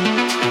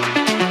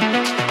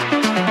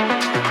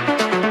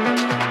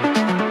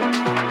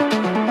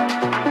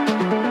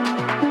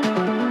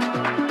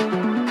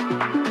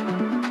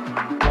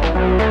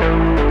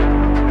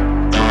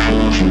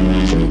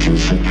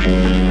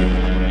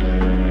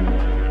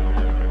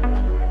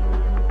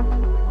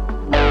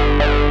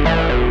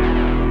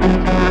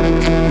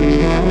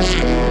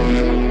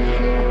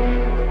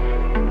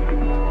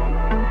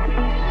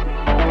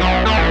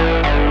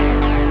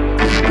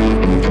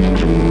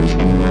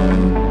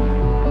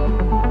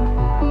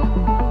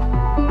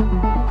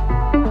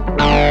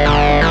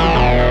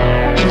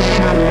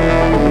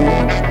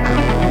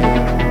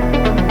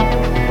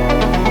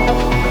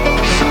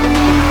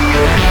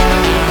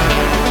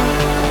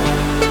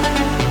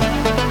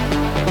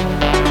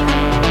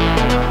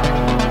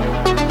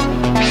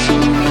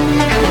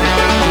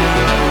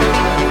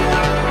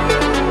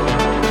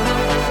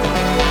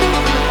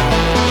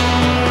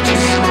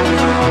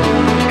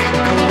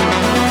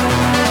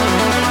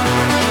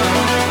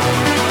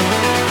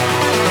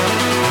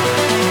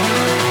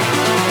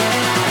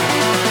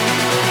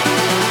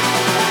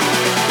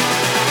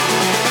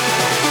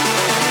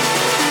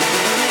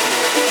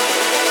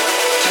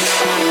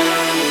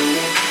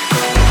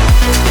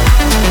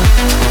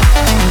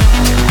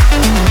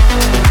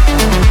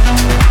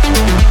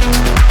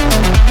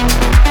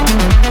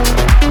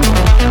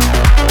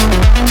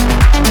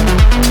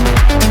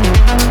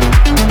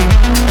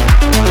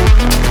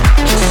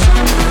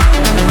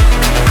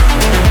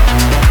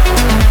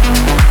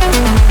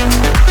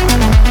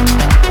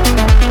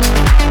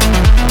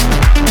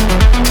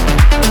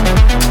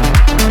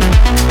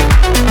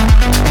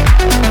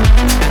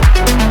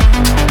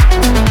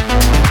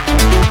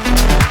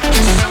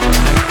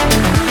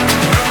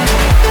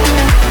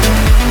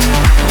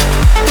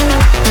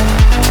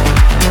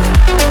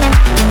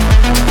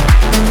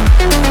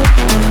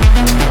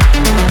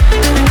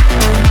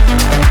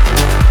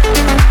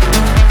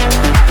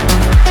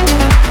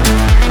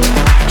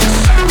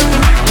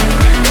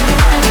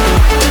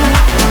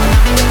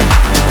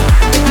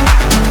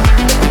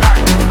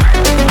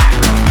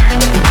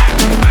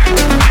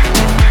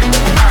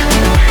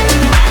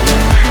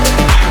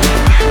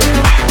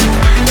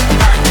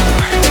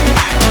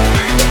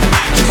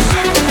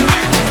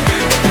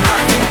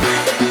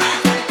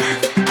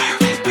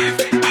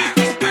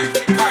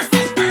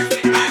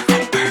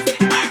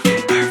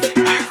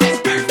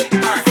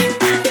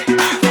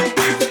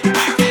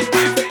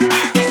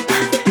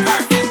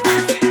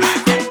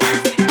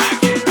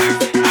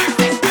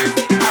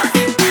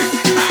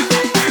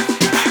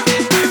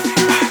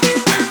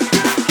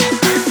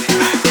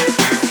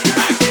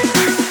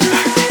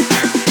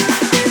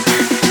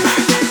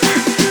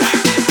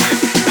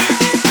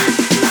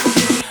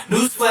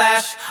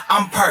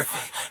 I'm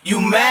perfect.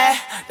 You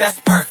mad? That's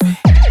perfect.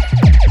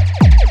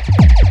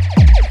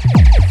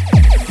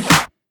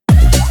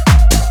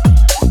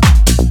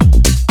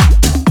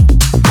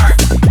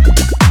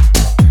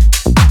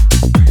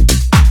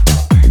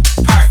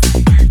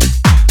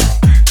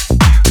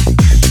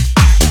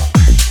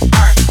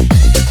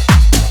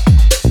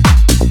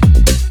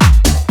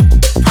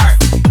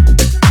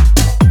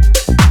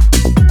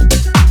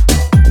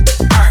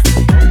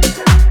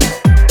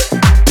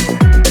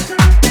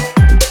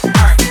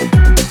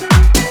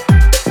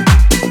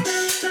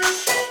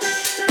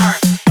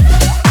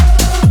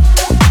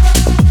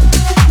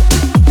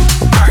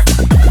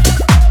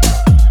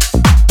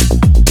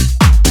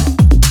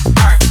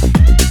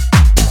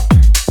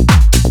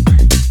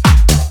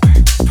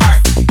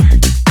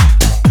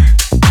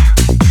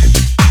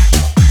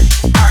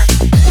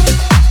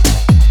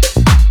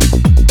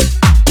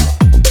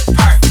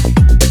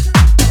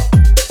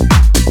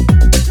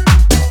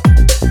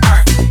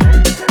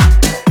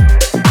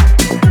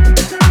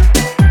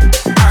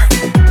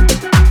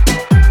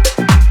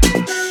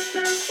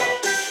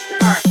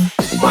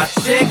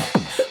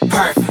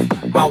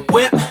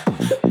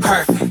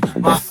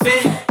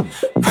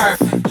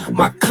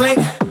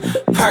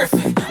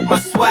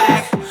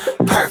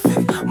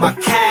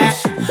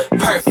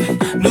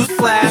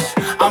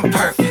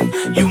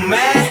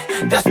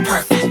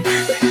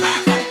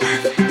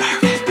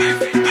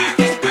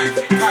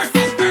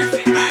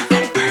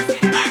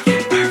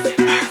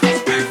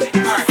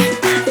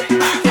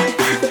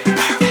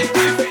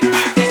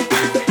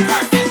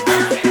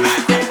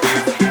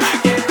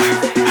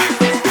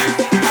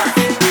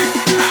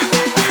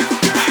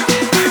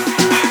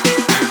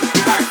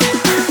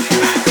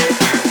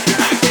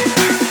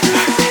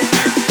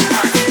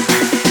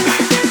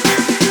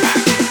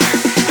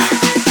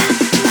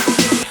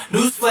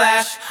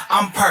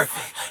 I'm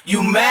perfect.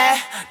 You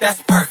mad?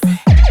 That's perfect.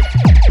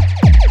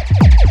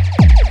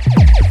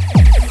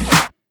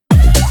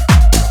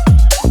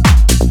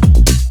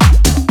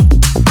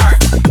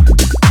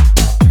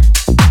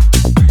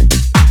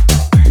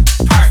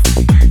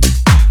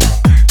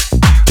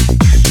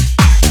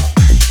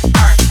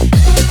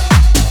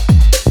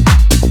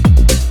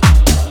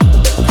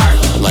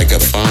 Like a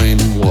fine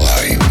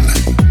wine,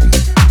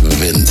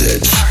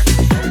 vintage,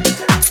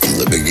 from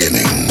the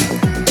beginning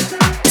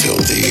till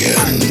the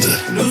end.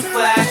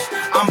 Newsflash,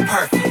 I'm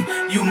perfect.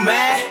 You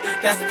mad?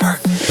 That's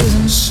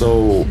perfect.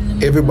 So,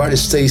 everybody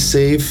stay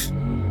safe.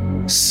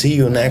 See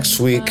you next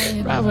week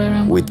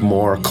with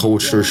more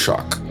Culture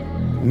Shock.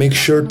 Make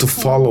sure to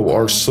follow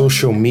our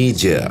social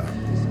media: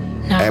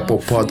 Apple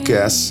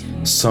Podcasts,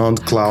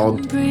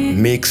 SoundCloud,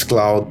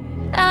 Mixcloud,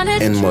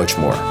 and much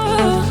more.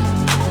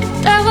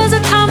 There was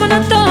a time when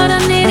I thought I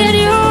needed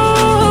you,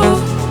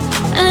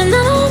 and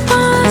I don't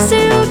wanna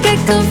see you get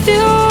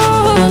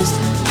confused,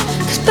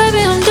 'cause baby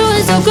I'm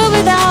doing so good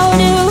without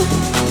you.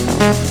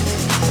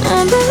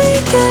 And baby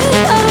get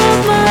out of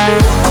my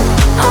life,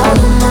 out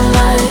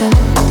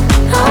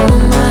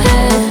of my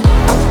head,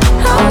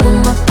 out of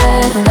my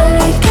bed.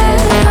 Baby get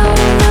out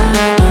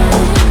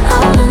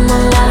of my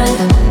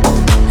life,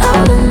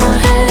 out of my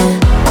head,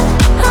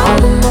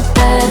 out of my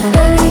bed.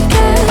 Baby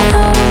get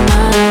out of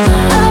my life.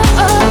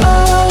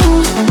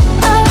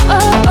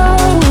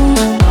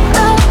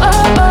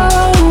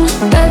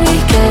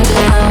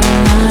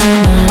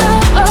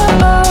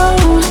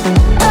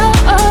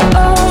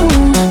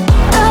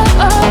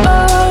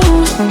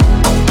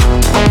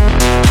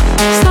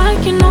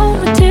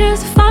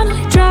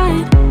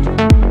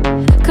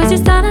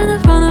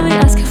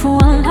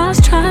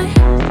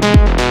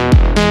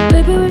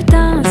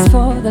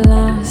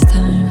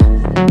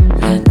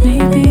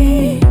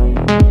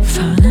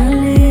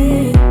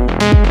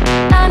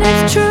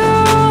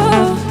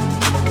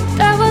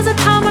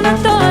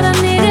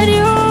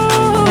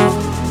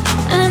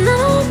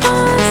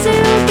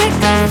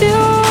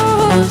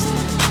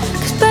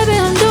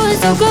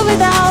 So good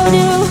without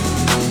you.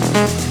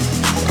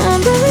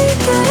 And baby,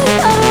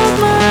 get out of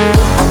my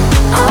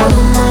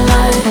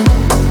life,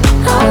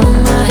 out of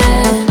my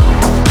head,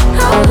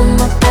 out of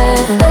my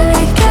bed.